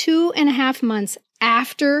 2.5 months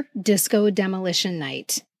after Disco Demolition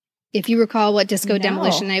Night. If you recall what Disco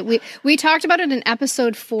Demolition Night, we talked about it in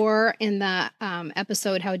episode 4 in the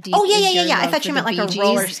episode How Deep. Oh yeah. I thought you meant like a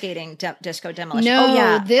roller skating disco demolition.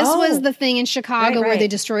 No, this was the thing in Chicago where they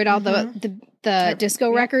destroyed all the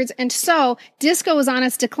disco records, and so disco was on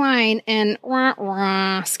its decline, and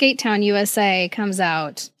Skate Town, USA comes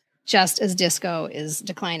out just as disco is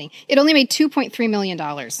declining. It only made $2.3 million,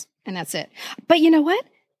 and that's it. But you know what?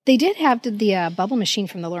 They did have the bubble machine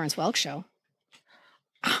from the Lawrence Welk Show.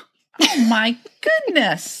 Oh my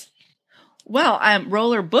goodness. Well,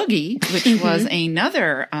 Roller Boogie, which was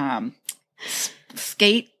another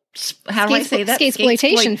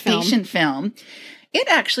skatesploitation film. It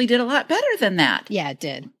actually did a lot better than that. Yeah, it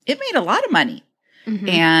did. It made a lot of money.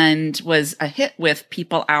 and was a hit with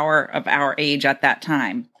people of our age at that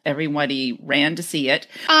time. Everybody ran to see it.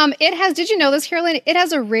 It has, did you know this, Carolyn? It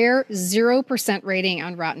has a rare 0% rating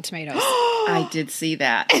on Rotten Tomatoes. I did see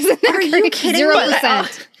that. Are you kidding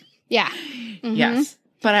 0%. Yeah. Yes.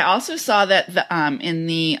 But I also saw that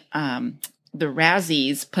the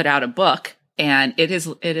Razzies put out a book, and it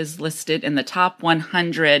is listed in the top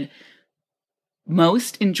 100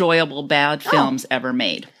 most enjoyable bad films ever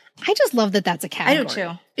made. I just love that that's a category. I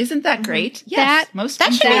do too. Isn't that great? Yes.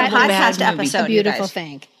 That should be a podcast episode. A beautiful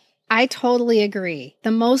thing. I totally agree.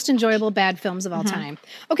 The most enjoyable bad films of all time.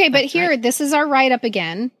 Okay, but this is our write-up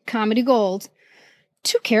again. Comedy Gold.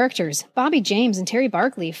 2 characters, Bobby James and Terry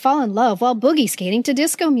Barkley, fall in love while boogie skating to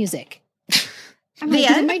disco music. I'm like,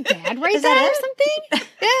 did my dad write that or something?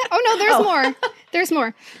 Yeah. Oh, no, there's more. There's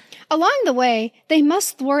more. Along the way, they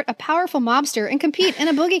must thwart a powerful mobster and compete in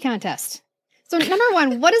a boogie contest. So, number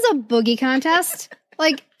 1, what is a boogie contest?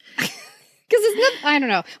 Like, because it's not, I don't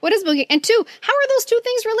know. What is boogie? And 2, how are those 2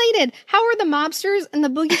 things related? How are the mobsters and the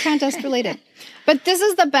boogie contest related? But this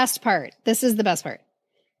is the best part.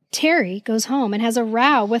 Terry goes home and has a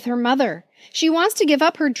row with her mother. She wants to give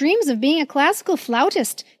up her dreams of being a classical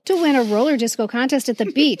flautist to win a roller disco contest at the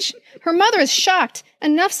beach. Her mother is shocked,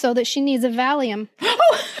 enough so that she needs a Valium.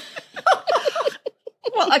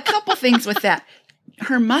 Well, a couple things with that.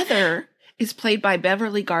 Her mother is played by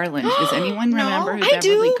Beverly Garland. Does anyone remember who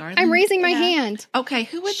Beverly Garland? I'm raising my hand. Okay,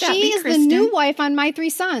 who would that be, She is Kristen? the new wife on My 3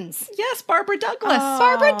 Sons. Yes, Barbara Douglas.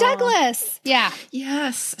 Barbara Douglas. Yeah.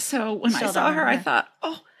 Yes. So when I Still saw don't her, remember. I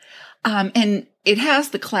thought, and it has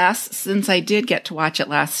the class, since I did get to watch it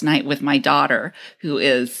last night with my daughter, who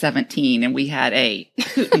is 17, and we had a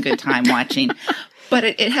hoot and good time watching. But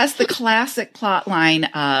it has the classic plot line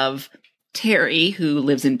of Terry, who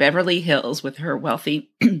lives in Beverly Hills with her wealthy,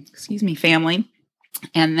 family.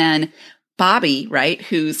 And then Bobby, right,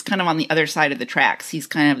 who's kind of on the other side of the tracks. He's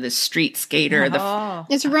kind of the street skater.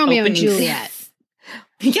 It's Romeo and Juliet.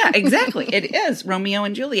 Yeah, exactly. It is Romeo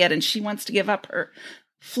and Juliet. And she wants to give up her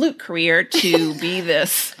flute career to be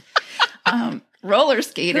this roller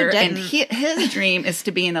skater. And his dream is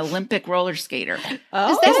to be an Olympic roller skater.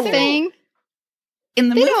 Oh. Is that a thing? In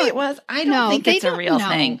the movie it was. I don't think it's a real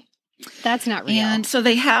thing. That's not real. And so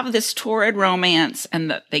they have this torrid romance,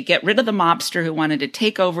 and they get rid of the mobster who wanted to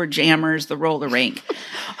take over Jammers, the roller rink.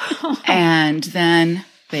 And then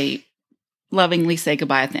they lovingly say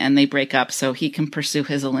goodbye at the end. They break up so he can pursue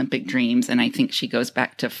his Olympic dreams. And I think she goes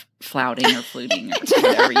back to flouting or fluting or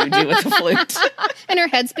whatever you do with the flute. And her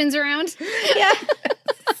head spins around. Yeah.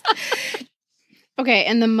 Okay,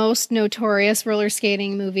 and the most notorious roller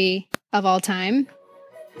skating movie of all time?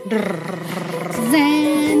 Xanadu.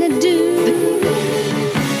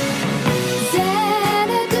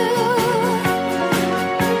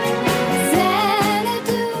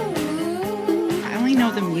 I only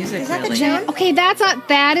know the music. Is that really. the tune? Okay,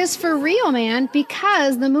 that is for real, man,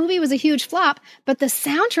 because the movie was a huge flop, but the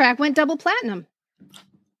soundtrack went double platinum.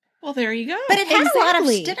 Well, there you go. But it had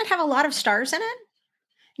Exactly. didn't it have a lot of stars in it?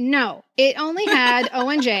 No, it only had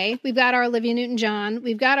Owen J. We've got our Olivia Newton-John.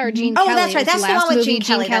 We've got our Gene Kelly. That's right. It's That's the the last one with movie Gene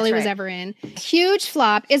Kelly. That's was right. ever in. Huge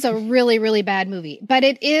flop. It's a really, really bad movie, but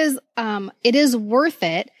it is worth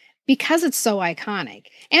it because it's so iconic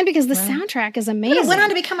and because the soundtrack is amazing. But it went on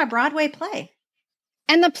to become a Broadway play.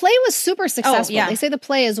 And the play was super successful. yeah. They say the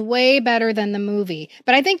play is way better than the movie.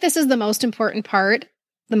 But I think this is the most important part,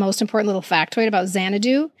 the most important little factoid about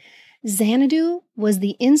Xanadu. Xanadu was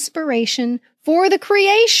the inspiration for the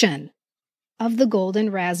creation of the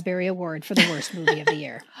Golden Raspberry Award for the worst movie of the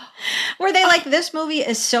year. Were they like, this movie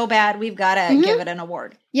is so bad, we've got to give it an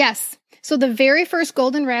award? Yes. So the very first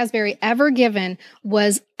Golden Raspberry ever given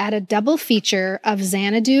was at a double feature of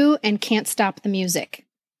Xanadu and Can't Stop the Music.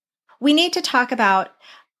 We need to talk about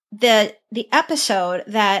the episode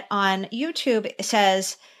that on YouTube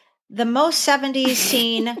says the most 70s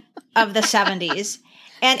scene of the 70s.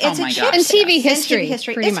 And it's Oh my a gosh. Chips. In TV history, It's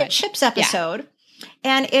pretty a much. Chips episode.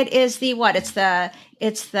 And it is the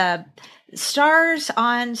Stars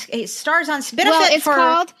on Benefit Well, it's for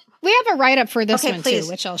called, we have a write-up for this Okay, one please.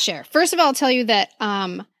 too, which I'll share. First of all, I'll tell you that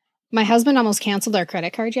my husband almost canceled our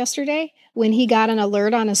credit card yesterday when he got an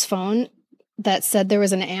alert on his phone that said there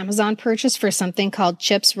was an Amazon purchase for something called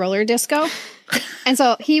Chips Roller Disco. And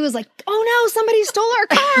so he was like, oh no, somebody stole our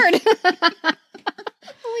card.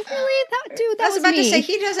 I'm like, really? That I was was about me. to say,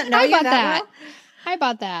 he doesn't know I you bought that well. I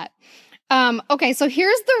bought that. Okay, so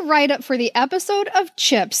here's the write-up for the episode of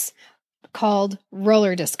Chips called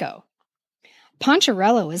Roller Disco.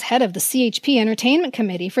 Poncherello is head of the CHP Entertainment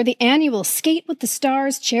Committee for the annual Skate with the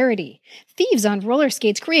Stars charity. Thieves on roller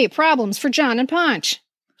skates create problems for John and Ponch.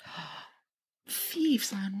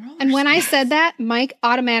 Thieves on roller And when I skates. said that, Mike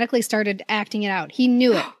automatically started acting it out. He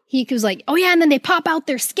knew it. He was like, oh yeah, and then they pop out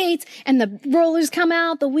their skates, and the rollers come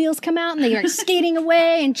out, the wheels come out, and they are skating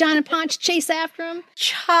away, and John and Ponch chase after them.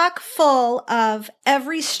 Chock full of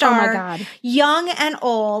every star, Oh my God. young and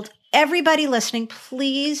old. Everybody listening,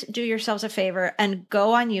 please do yourselves a favor and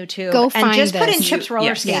go on YouTube Go and find just put in this. Chip's roller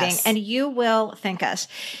Yes. skating, Yes. and you will thank us.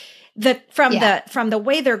 From the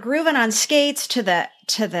way they're grooving on skates to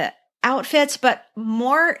the outfits, but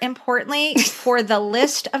more importantly, for the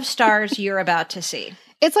list of stars you're about to see.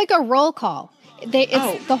 It's like a roll call.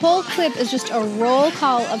 The whole clip is just a roll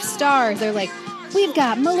call of stars. They're like, we've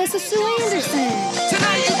got Melissa Sue Anderson.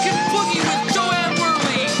 Tonight you can boogie with Joanne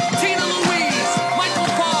Worley, Tina Louise, Michael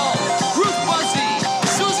Paul, Ruth Buzzy,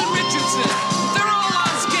 Susan Richardson. They're all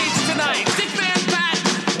on skates tonight. Dick Van Patten,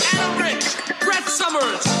 Anna Rich, Brett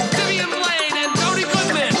Summers, Vivian Blaine, and Jody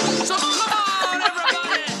Goodman. So come on,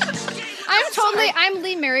 everybody. I'm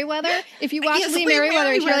Lee Merriweather. If you watch Yes, Lee Lee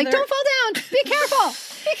Merriweather, you're like, Merriweather. don't fall down. Be careful.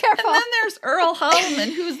 Be careful. And then there's Earl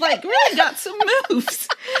Holliman, who's like really got some moves.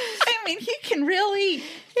 I mean, he can really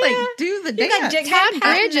like do the You got dance. Dick Todd Van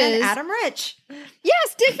Patten and Bridges. Adam Rich.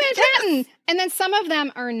 Yes, Dick Van Patten. And then some of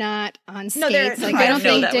them are not on skates. No, they're- like right, I don't no,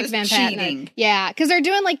 think that Dick was Van Patten. cheating. Yeah, because they're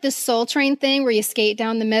doing like this Soul Train thing where you skate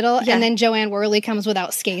down the middle, Yeah. and then Joanne Worley comes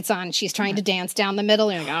without skates on. She's trying to dance down the middle,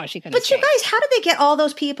 and you're like, oh, she couldn't. But you skate. guys, how did they get all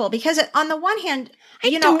those people? Because on the one hand,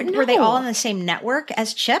 don't were they know. all on the same network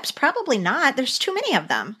as Chips? Probably not. There's too many of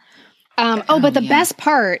them. But the best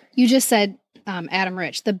part, you just said Adam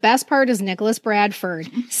Rich. The best part is Nicholas Bradford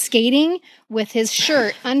skating with his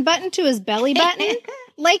shirt unbuttoned to his belly button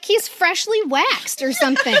like he's freshly waxed or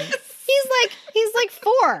something. He's like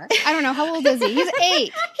 4. I don't know. How old is he? He's 8.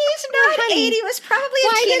 He's not honey. 8. He was probably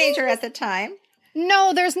Why a didn't teenager at the time.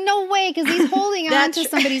 No, there's no way because he's holding on That's to true.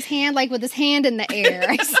 somebody's hand like with his hand in the air.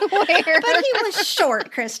 I swear. But he was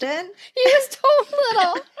short, Kristen. He was so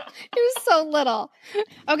little. He was so little.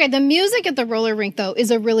 Okay, the music at the roller rink though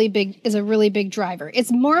is a really big driver.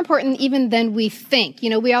 It's more important even than we think. You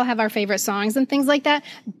know, we all have our favorite songs and things like that,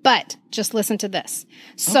 but just listen to this.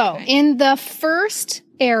 So, in the first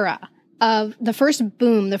era of the first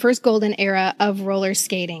boom, the first golden era of roller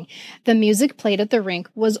skating, the music played at the rink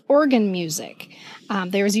was organ music.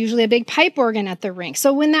 There was usually a big pipe organ at the rink.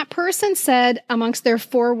 So when that person said amongst their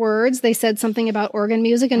 4 words, they said something about organ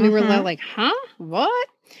music and we were like, huh? What?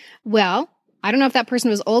 Well, I don't know if that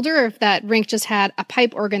person was older or if that rink just had a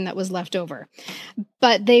pipe organ that was left over.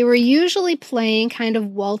 But they were usually playing kind of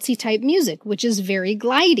waltzy type music, which is very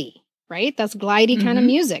glidey. Right? That's glidey kind of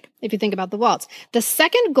music, if you think about the waltz. The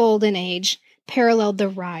second golden age paralleled the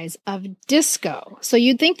rise of disco. So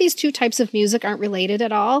you'd think these two types of music aren't related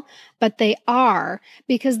at all, but they are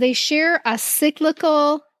because they share a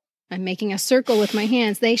cyclical, I'm making a circle with my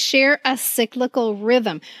hands, they share a cyclical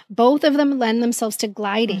rhythm. Both of them lend themselves to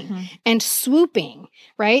gliding and swooping,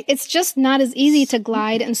 right? It's just not as easy to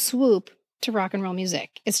glide and swoop to rock and roll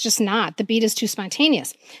music. It's just not. The beat is too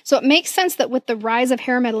spontaneous. So it makes sense that with the rise of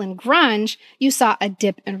hair metal and grunge, you saw a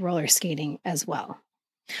dip in roller skating as well.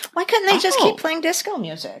 Why couldn't they just keep playing disco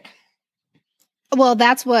music? Well,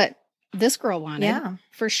 that's what this girl wanted. Yeah.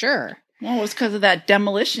 For sure. Well, it was because of that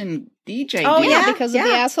demolition DJ. Oh, deal. yeah. Because of the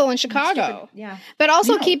asshole in Chicago. Yeah. But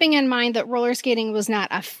also No. keeping in mind that roller skating was not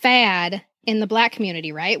a fad in the Black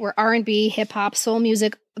community, right? Where R&B, hip hop, soul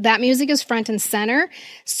music, that music is front and center.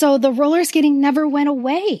 So the roller skating never went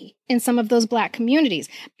away in some of those Black communities.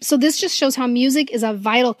 So this just shows how music is a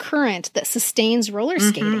vital current that sustains roller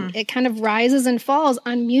skating. It kind of rises and falls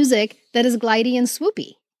on music that is glidey and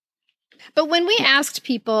swoopy. But when we asked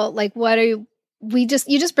people, like, you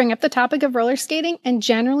just bring up the topic of roller skating, and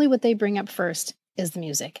generally what they bring up first is the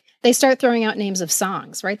music. They start throwing out names of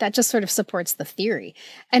songs, right? That just sort of supports the theory.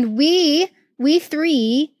 And we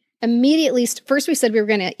 3 immediately, first we said we were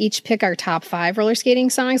going to each pick our top 5 roller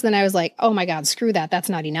skating songs. Then I was like, oh my God, screw that. That's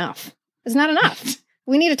not enough. It's not enough.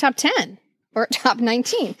 We need a top 10 or top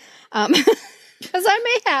 19. Because I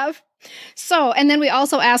may have. So, and then we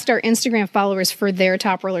also asked our Instagram followers for their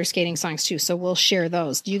top roller skating songs too. So we'll share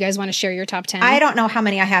those. Do you guys want to share your top 10? I don't know how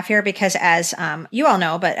many I have here because as you all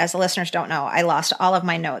know, but as the listeners don't know, I lost all of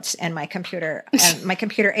my notes in my computer and my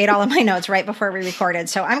computer ate all of my notes right before we recorded.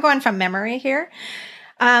 So I'm going from memory here.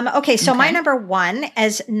 Okay, so my number 1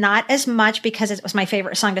 is not as much because it was my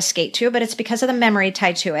favorite song to skate to, but it's because of the memory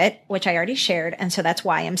tied to it, which I already shared, and so that's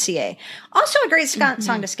YMCA. Also a great song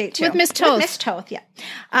to skate to. With Miss Toth. With Miss Toth, yeah.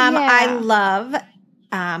 I love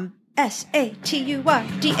SATURDAY.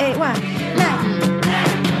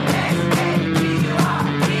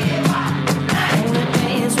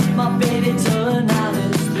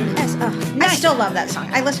 still love that song.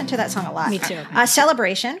 I listen to that song a lot. Me too.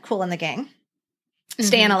 Celebration, Cool in the Gang.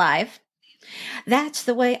 Staying Alive. That's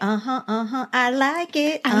the way, I like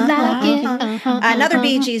it. Another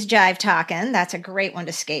Bee Gees Jive Talkin'. That's a great one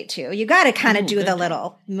to skate to. You got to kind of do the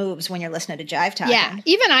little moves when you're listening to Jive Talkin'. Yeah,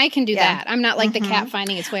 even I can do that. I'm not like the cat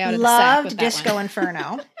finding its way out of the sack Loved with that Disco one.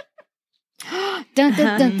 Inferno. Dun, dun,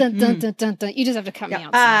 dun, dun, dun, dun, dun, dun. You just have to cut me out.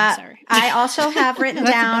 I'm sorry. I also have written That's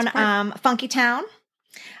the best down Funky Town,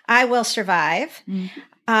 I Will Survive.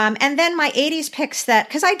 And then my 80s picks that,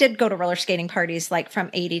 because I did go to roller skating parties like from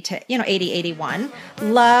 80 to, 80, 81.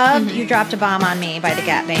 Loved You Dropped a Bomb on Me by the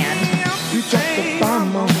Gap Band. You dropped a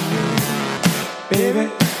bomb on me, baby.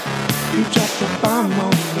 You dropped a bomb on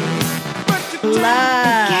me.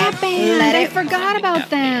 Love Gap Band. Let I It forgot about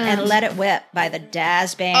them. and Let It Whip by the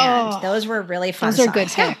Daz Band. Oh, those were really fun those are good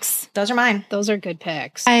songs. picks. Those are mine. Those are good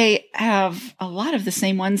picks. I have a lot of the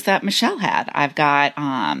same ones that Michelle had. I've got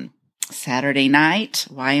Saturday Night,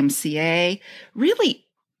 YMCA, really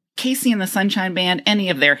Casey and the Sunshine Band. Any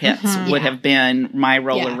of their hits would have been my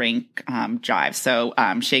roller rink jive. So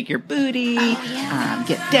Shake Your Booty,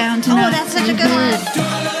 Get Down Tonight. Oh, that's such a good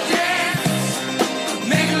one.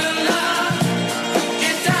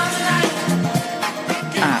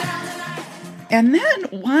 And then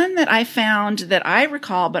one that I found that I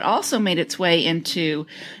recall, but also made its way into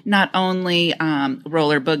not only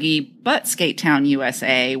Roller Boogie, but Skate Town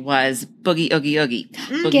USA was Boogie Oogie Oogie.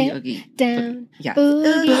 Boogie Get Oogie. down. Yeah.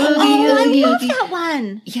 Boogie, Oh, I oogie, love oogie. that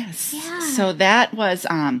one. Yes. Yeah. So that was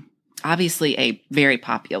obviously a very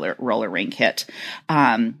popular roller rink hit.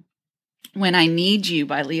 When I Need You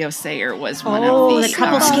by Leo Sayer was one of the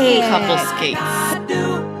couple skate. Couple skates.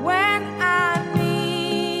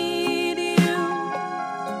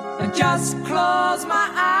 Just close my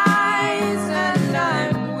eyes and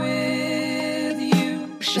I'm with you.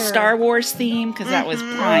 The Star Wars theme, because that was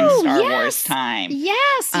prime Star Wars time.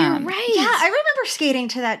 Yes, you're right. Yeah, I remember skating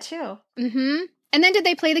to that too. Mm-hmm. And then did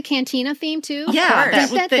they play the Cantina theme too? Yeah,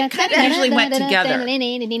 that kind of usually went together.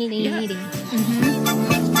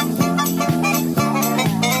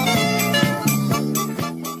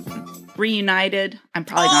 Reunited. I'm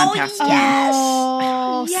probably gone past it.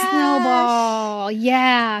 Oh, Yes. Snowball.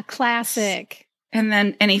 Yeah, classic. And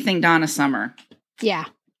then anything Donna Summer Yeah.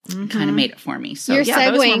 kind of made it for me. So You're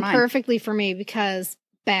yeah, those were segueing mine. perfectly for me because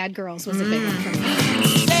Bad Girls was a big one for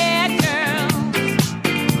me. Sad girl,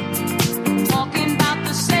 talking about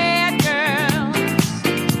the sad girls.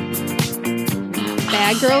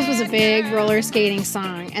 Bad Girls was a big roller skating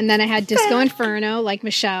song. And then I had Disco Inferno, like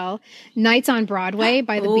Michelle, Nights on Broadway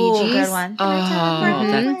by the Bee Ooh, Gees. good one.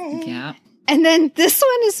 Yeah. And then this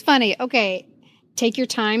one is funny. Okay. Take Your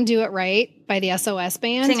Time, Do It Right by the SOS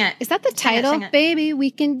Band. Sing it. Is that the Sing it, title? sing it. Baby, we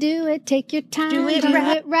can do it. Take your time. Do it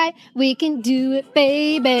it right. We can do it,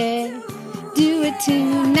 baby. Do it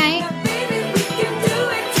tonight. Baby, we can do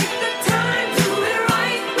it. Take the time, do it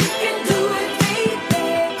right. We can do it,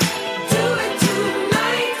 baby. Do it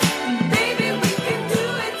tonight. Baby, we can do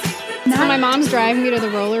it. Take the So my mom's driving me to the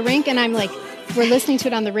roller rink, and I'm like, we're listening to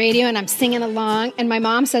it on the radio, and I'm singing along. And my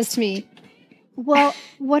mom says to me, well,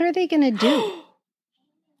 what are they going to do?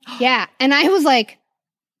 Yeah. And I was like,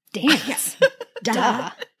 dance. Duh.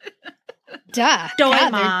 Do it,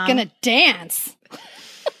 God, Mom. they're going to dance.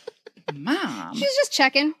 Mom. She's just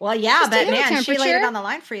checking. Well, yeah, Just but taking the man, she laid temperature. it on the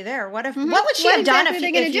line for you there. What if? Mhm. What would she What have done exactly if, are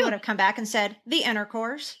they gonna if do? you would have come back and said the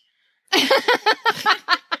intercourse?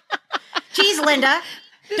 Geez, Linda,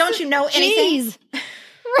 don't you know anything? Jeez.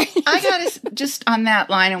 I got to just on that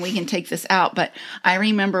line, and we can take this out, but I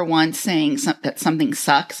remember once saying that something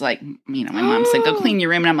sucks. Like, my mom said, go clean your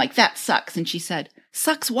room. And I'm like, that sucks. And she said,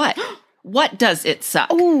 sucks what? What does it suck?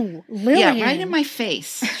 Oh, Lillian. Yeah, right in my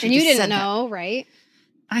face. She And you just didn't said that. know, right?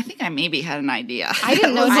 I think I maybe had an idea. I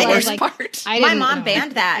didn't know That was until the I worst was like, part. I My didn't mom know.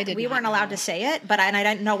 banned I that. did We not weren't know. allowed to say it, and I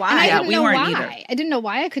didn't know why. And I Yeah, didn't we know weren't why. either. I didn't know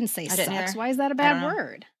why I couldn't say I didn't sucks. either. Why is that a I bad don't know.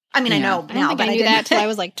 word? I mean, I Yeah. know I don't now, think but I knew didn't. that till I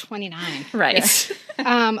was like 29. Right.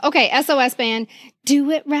 Okay, SOS Band, Do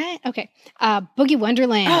It Right. Okay, Boogie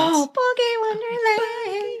Wonderland. Oh, Boogie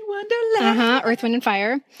Wonderland. Wonderland. Earth, Wind, and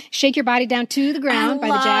Fire. Shake Your Body Down to the Ground I by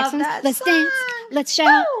the love Jacksons. that Let's song. dance. Let's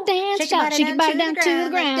shout. Woo. Dance, Shake your shout. body Shake your body down to the let's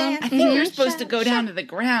ground. dance. I think you're Mhm. supposed to go down to the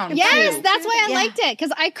ground. Yes, too. that's why I Yeah. liked it,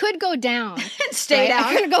 because I could go down. Stay right? I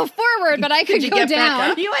down. couldn't go forward, but I could you go get back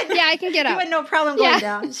down. up? You had, Yeah, I can get You up. had no problem going Yeah.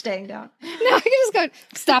 down, staying down. No, I can just go,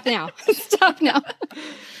 stop now. Stop now.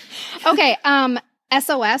 Okay,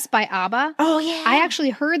 SOS by ABBA. Oh, yeah. I actually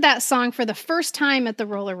heard that song for the first time at the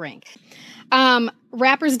roller rink.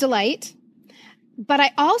 Rapper's Delight. But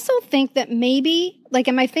I also think that maybe, like,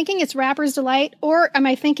 am I thinking it's Rapper's Delight, or am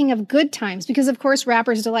I thinking of Good Times? Because, of course,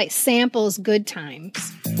 Rapper's Delight samples Good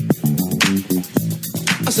Times.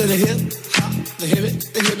 said the hip hop, the hip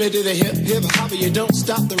it to the hip hop. You don't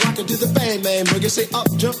stop the rocket to the bang bang boogie. Say up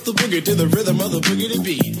jump the boogie to the rhythm of the boogie to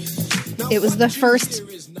beat. It was the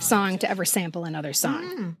first song to ever sample another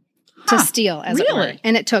song. To steal, as it were.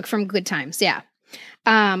 And it took from Good Times, yeah.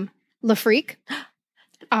 Le Freak.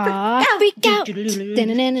 Freak out. I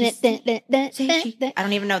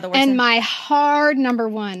don't even know the words. And my hard number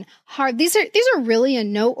one. These are really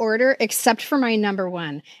in no order except for my number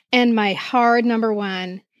one. And my hard number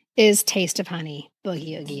one is Taste of Honey.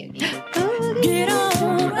 Boogie, oogie, oogie. Get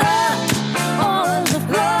on up on the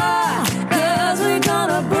floor, 'cause we're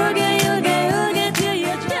gonna boogie, oogie, oogie till you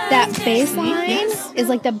die. That bass line is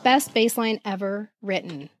like the best bass line ever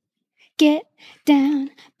written. Get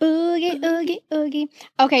down, boogie, oogie, oogie.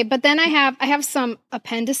 Okay, but then I have some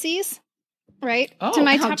appendices, right? To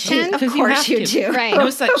my top 10. Of course you do. Right.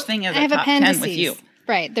 No such thing as a top 10 with you.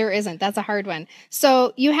 Right, there isn't. That's a hard one.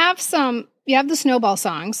 So you have the Snowball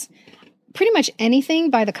songs, pretty much anything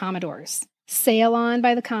by the Commodores. Sail On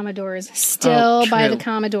by the Commodores, Still by the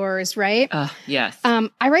Commodores, right? Yes.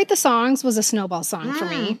 I Write the Songs was a Snowball song for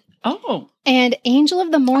me. Oh. And Angel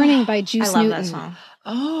of the Morning by Juice Newton. I love that song.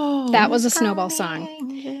 Oh. That was a Snowball song.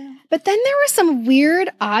 But then there were some weird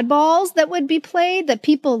oddballs that would be played that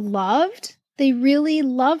people loved. They really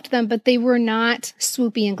loved them, but they were not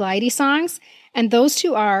swoopy and glidey songs. And those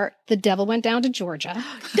two are The Devil Went Down to Georgia.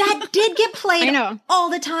 That did get played I know. all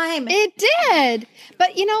the time. It did.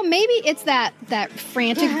 But, maybe it's that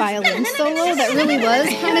frantic violin solo that really was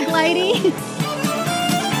kind of glidey.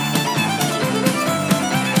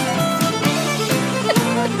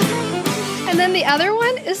 And then the other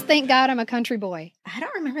one is Thank God I'm a Country Boy. I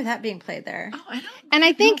don't remember that being played there. Oh, And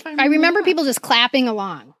I think I remember people just clapping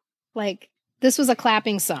along. Like, this was a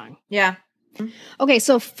clapping song. Yeah. Okay,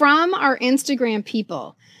 so from our Instagram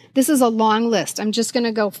people, this is a long list. I'm just going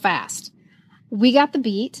to go fast. We Got the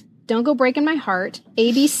Beat, Don't Go Breaking My Heart,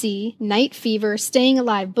 ABC, Night Fever, Staying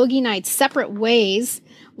Alive, Boogie Nights, Separate Ways,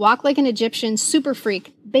 Walk Like an Egyptian, Super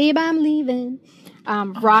Freak, Babe, I'm Leaving,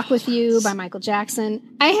 Rock With You by Michael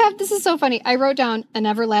Jackson. This is so funny. I wrote down An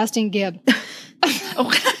Everlasting Gibb.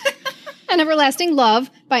 An Everlasting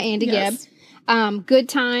Love by Andy Gibb. Good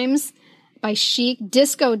Times by Chic,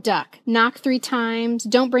 Disco Duck, Knock 3 Times,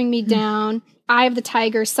 Don't Bring Me Down, Eye of the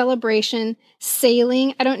Tiger, Celebration,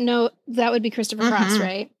 Sailing. I don't know. That would be Christopher Cross,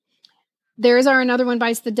 right? There's another one,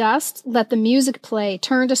 Bites the Dust, Let the Music Play,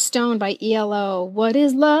 Turn to Stone by ELO, What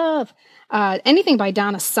is Love? Anything by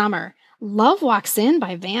Donna Summer. Love Walks In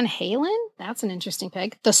by Van Halen. That's an interesting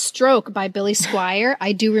pick. The Stroke by Billy Squier.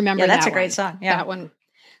 I do remember that that's a one. great song. Yeah. That one.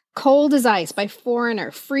 Cold as Ice by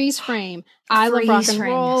Foreigner. Freeze Frame. I Love Rock and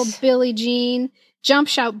Roll. Yes. Billie Jean. Jump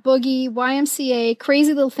Shout Boogie. YMCA.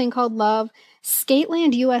 Crazy Little Thing Called Love.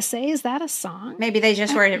 Skateland USA. Is that a song? Maybe they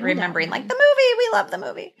just were remembering, like, the movie. We love the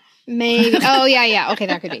movie. Maybe. Oh, yeah. Okay,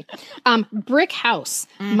 that could be. Brick House.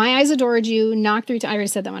 My Eyes Adored You. Knock 3 Times. I already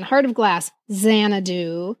said that one. Heart of Glass.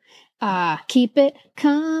 Xanadu. Keep It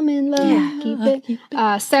Coming, Love. Yeah. Keep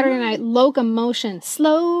It. Saturday Night Locomotion.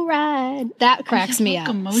 Slow Ride. That cracks me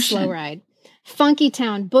up. Slow Ride. Funky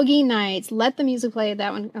Town. Boogie Nights. Let the Music Play.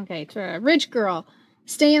 That one. Okay. Rich Girl.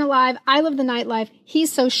 Staying Alive. I Love the Nightlife.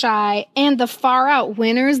 He's So Shy. And the far out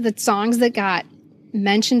winners, the songs that got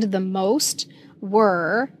mentioned the most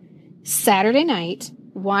were Saturday Night,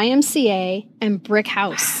 YMCA, and Brick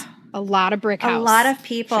House. A lot of Brick House. A lot of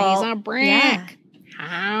people. Trees on a brick. Yeah.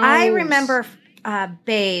 House. I remember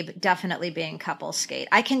Babe definitely being couple skate.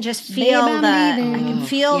 I can just feel Babe, I'm leaving.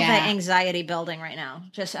 the anxiety building right now.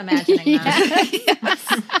 Just imagining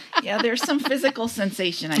that. Yeah, there's some physical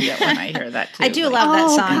sensation I get when I hear that too. I do love that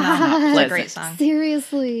song. It's a great song.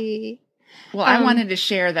 Seriously. Well, I wanted to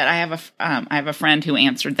share that I have a friend who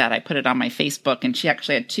answered that. I put it on my Facebook, and she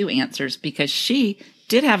actually had 2 answers because she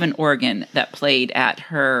did have an organ that played at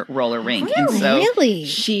her roller rink. Really? And so Really?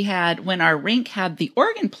 she had, when our rink had the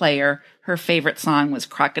organ player, her favorite song was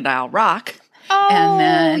Crocodile Rock. Oh, And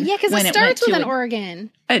then yeah, because when it it went starts with to an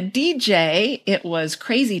organ. A DJ, it was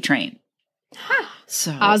Crazy Train.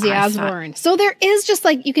 So Ozzy I thought- Osbourne. So there is just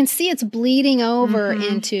like, you can see it's bleeding over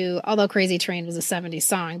into, although Crazy Train was a 70s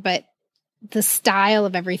song, but the style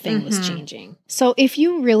of everything was changing. So if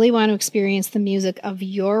you really want to experience the music of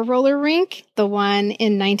your roller rink, the one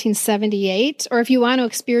in 1978, or if you want to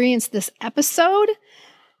experience this episode,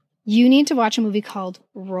 you need to watch a movie called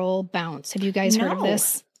Roll Bounce. Have you guys heard of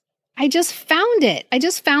this? I just found it.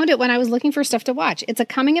 When I was looking for stuff to watch. It's a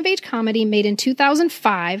coming-of-age comedy made in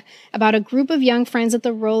 2005 about a group of young friends at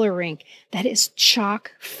the roller rink that is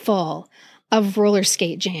chock full of roller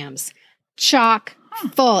skate jams. Chock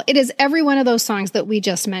Full. It is every one of those songs that we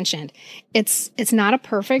just mentioned. It's not a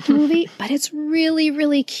perfect movie, but it's really,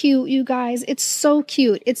 really cute, you guys. It's so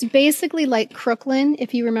cute. It's basically like Crooklyn,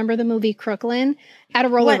 if you remember the movie Crooklyn, at a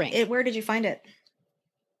roller rink. Where did you find it?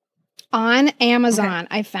 On Amazon,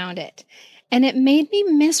 I found it. And it made me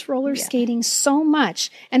miss roller skating so much.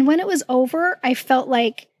 And when it was over, I felt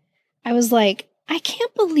like, I was like, I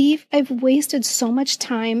can't believe I've wasted so much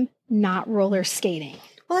time not roller skating.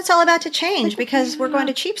 Well, it's all about to change because we're going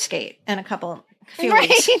to Cheapskate in a few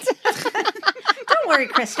weeks. Don't worry,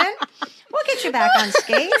 Kristen. We'll get you back on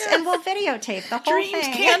skates and we'll videotape the whole Dreams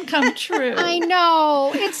thing. can come true. I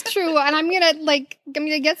know, it's true. And I'm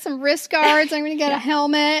gonna get some wrist guards. I'm gonna get a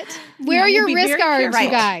helmet. Wear your be wrist very guards, careful.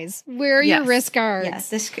 you guys. Wear your wrist guards.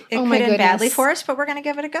 Yes, it Oh could my end badly goodness. for us, but we're going to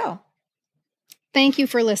give it a go. Thank you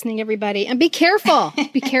for listening, everybody. And be careful.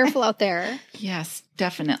 Be careful out there. Yes,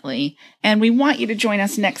 definitely. And we want you to join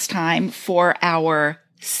us next time for our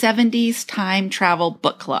 70s Time Travel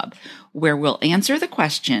Book Club, where we'll answer the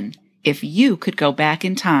question, if you could go back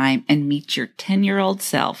in time and meet your 10-year-old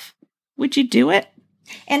self, would you do it?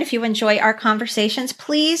 And if you enjoy our conversations,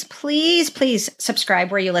 please, please, please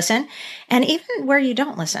subscribe where you listen and even where you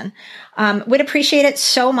don't listen. We'd appreciate it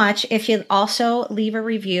so much if you'd also leave a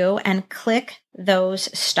review and click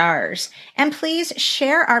those stars. And please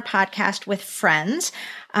share our podcast with friends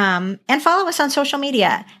and follow us on social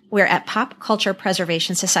media. We're at Pop Culture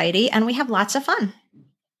Preservation Society and we have lots of fun.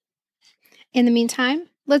 In the meantime,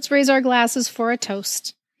 let's raise our glasses for a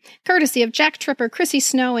toast. Courtesy of Jack Tripper, Chrissy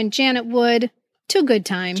Snow, and Janet Wood. 2 good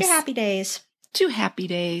times. 2 happy days. 2 happy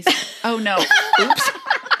days. Oh, no. Oops.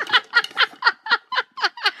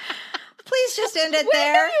 Please just end it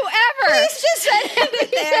there. When have you ever? Please just end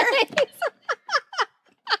it there.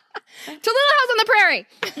 To Little House on the Prairie.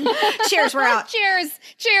 Cheers, we're out. Cheers.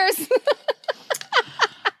 Cheers.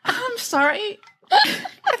 I'm sorry.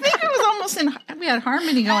 I think it was almost we had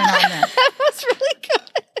harmony going on there. That was really good.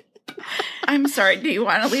 I'm sorry. Do you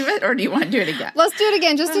want to leave it or do you want to do it again? Let's do it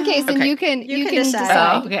again just in case, and Okay. you can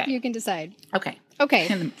decide. Oh, okay. You can decide. Okay.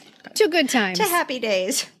 Okay. 2 good times. 2 happy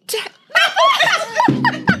days.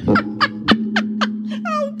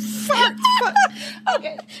 Oh, fuck.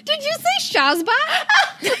 Okay. Did you say Shazba?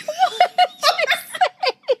 What did you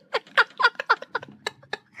say?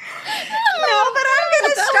 No, but I'm going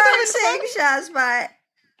to start saying Shazbot.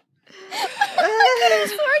 I could have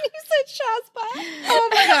sworn you said Shazba. Oh,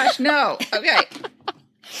 my gosh. No. Okay.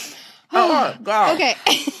 Oh, God. Okay.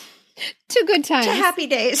 2 good times. 2 happy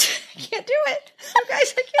days. I can't do it. You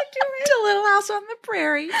guys, I can't do it. To Little House on the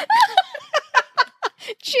Prairie.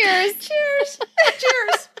 Cheers. Cheers.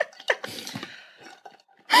 Cheers.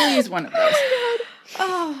 We'll use one of those.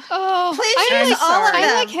 Oh, Please I use like, all of them.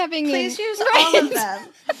 I like having Please it. use all of them.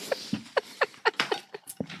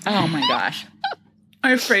 Oh, my gosh.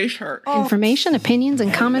 My face hurt. Information, opinions,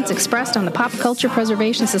 and comments expressed on the Pop Culture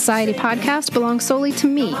Preservation Society podcast belong solely to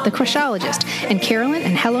me, the Crushologist, and Carolyn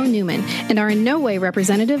and Hello Newman, and are in no way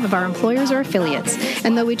representative of our employers or affiliates.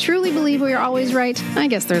 And though we truly believe we are always right, I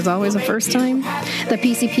guess there's always a first time. The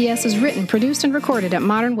PCPS is written, produced, and recorded at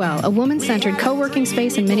Modern Well, a woman-centered co-working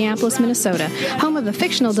space in Minneapolis, Minnesota, home of the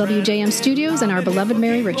fictional WJM studios and our beloved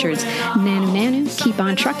Mary Richards. Nanu Nanu, keep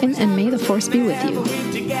on trucking, and may the force be with you.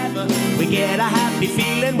 Together, we get a happy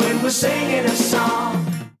feeling when we're singing a song.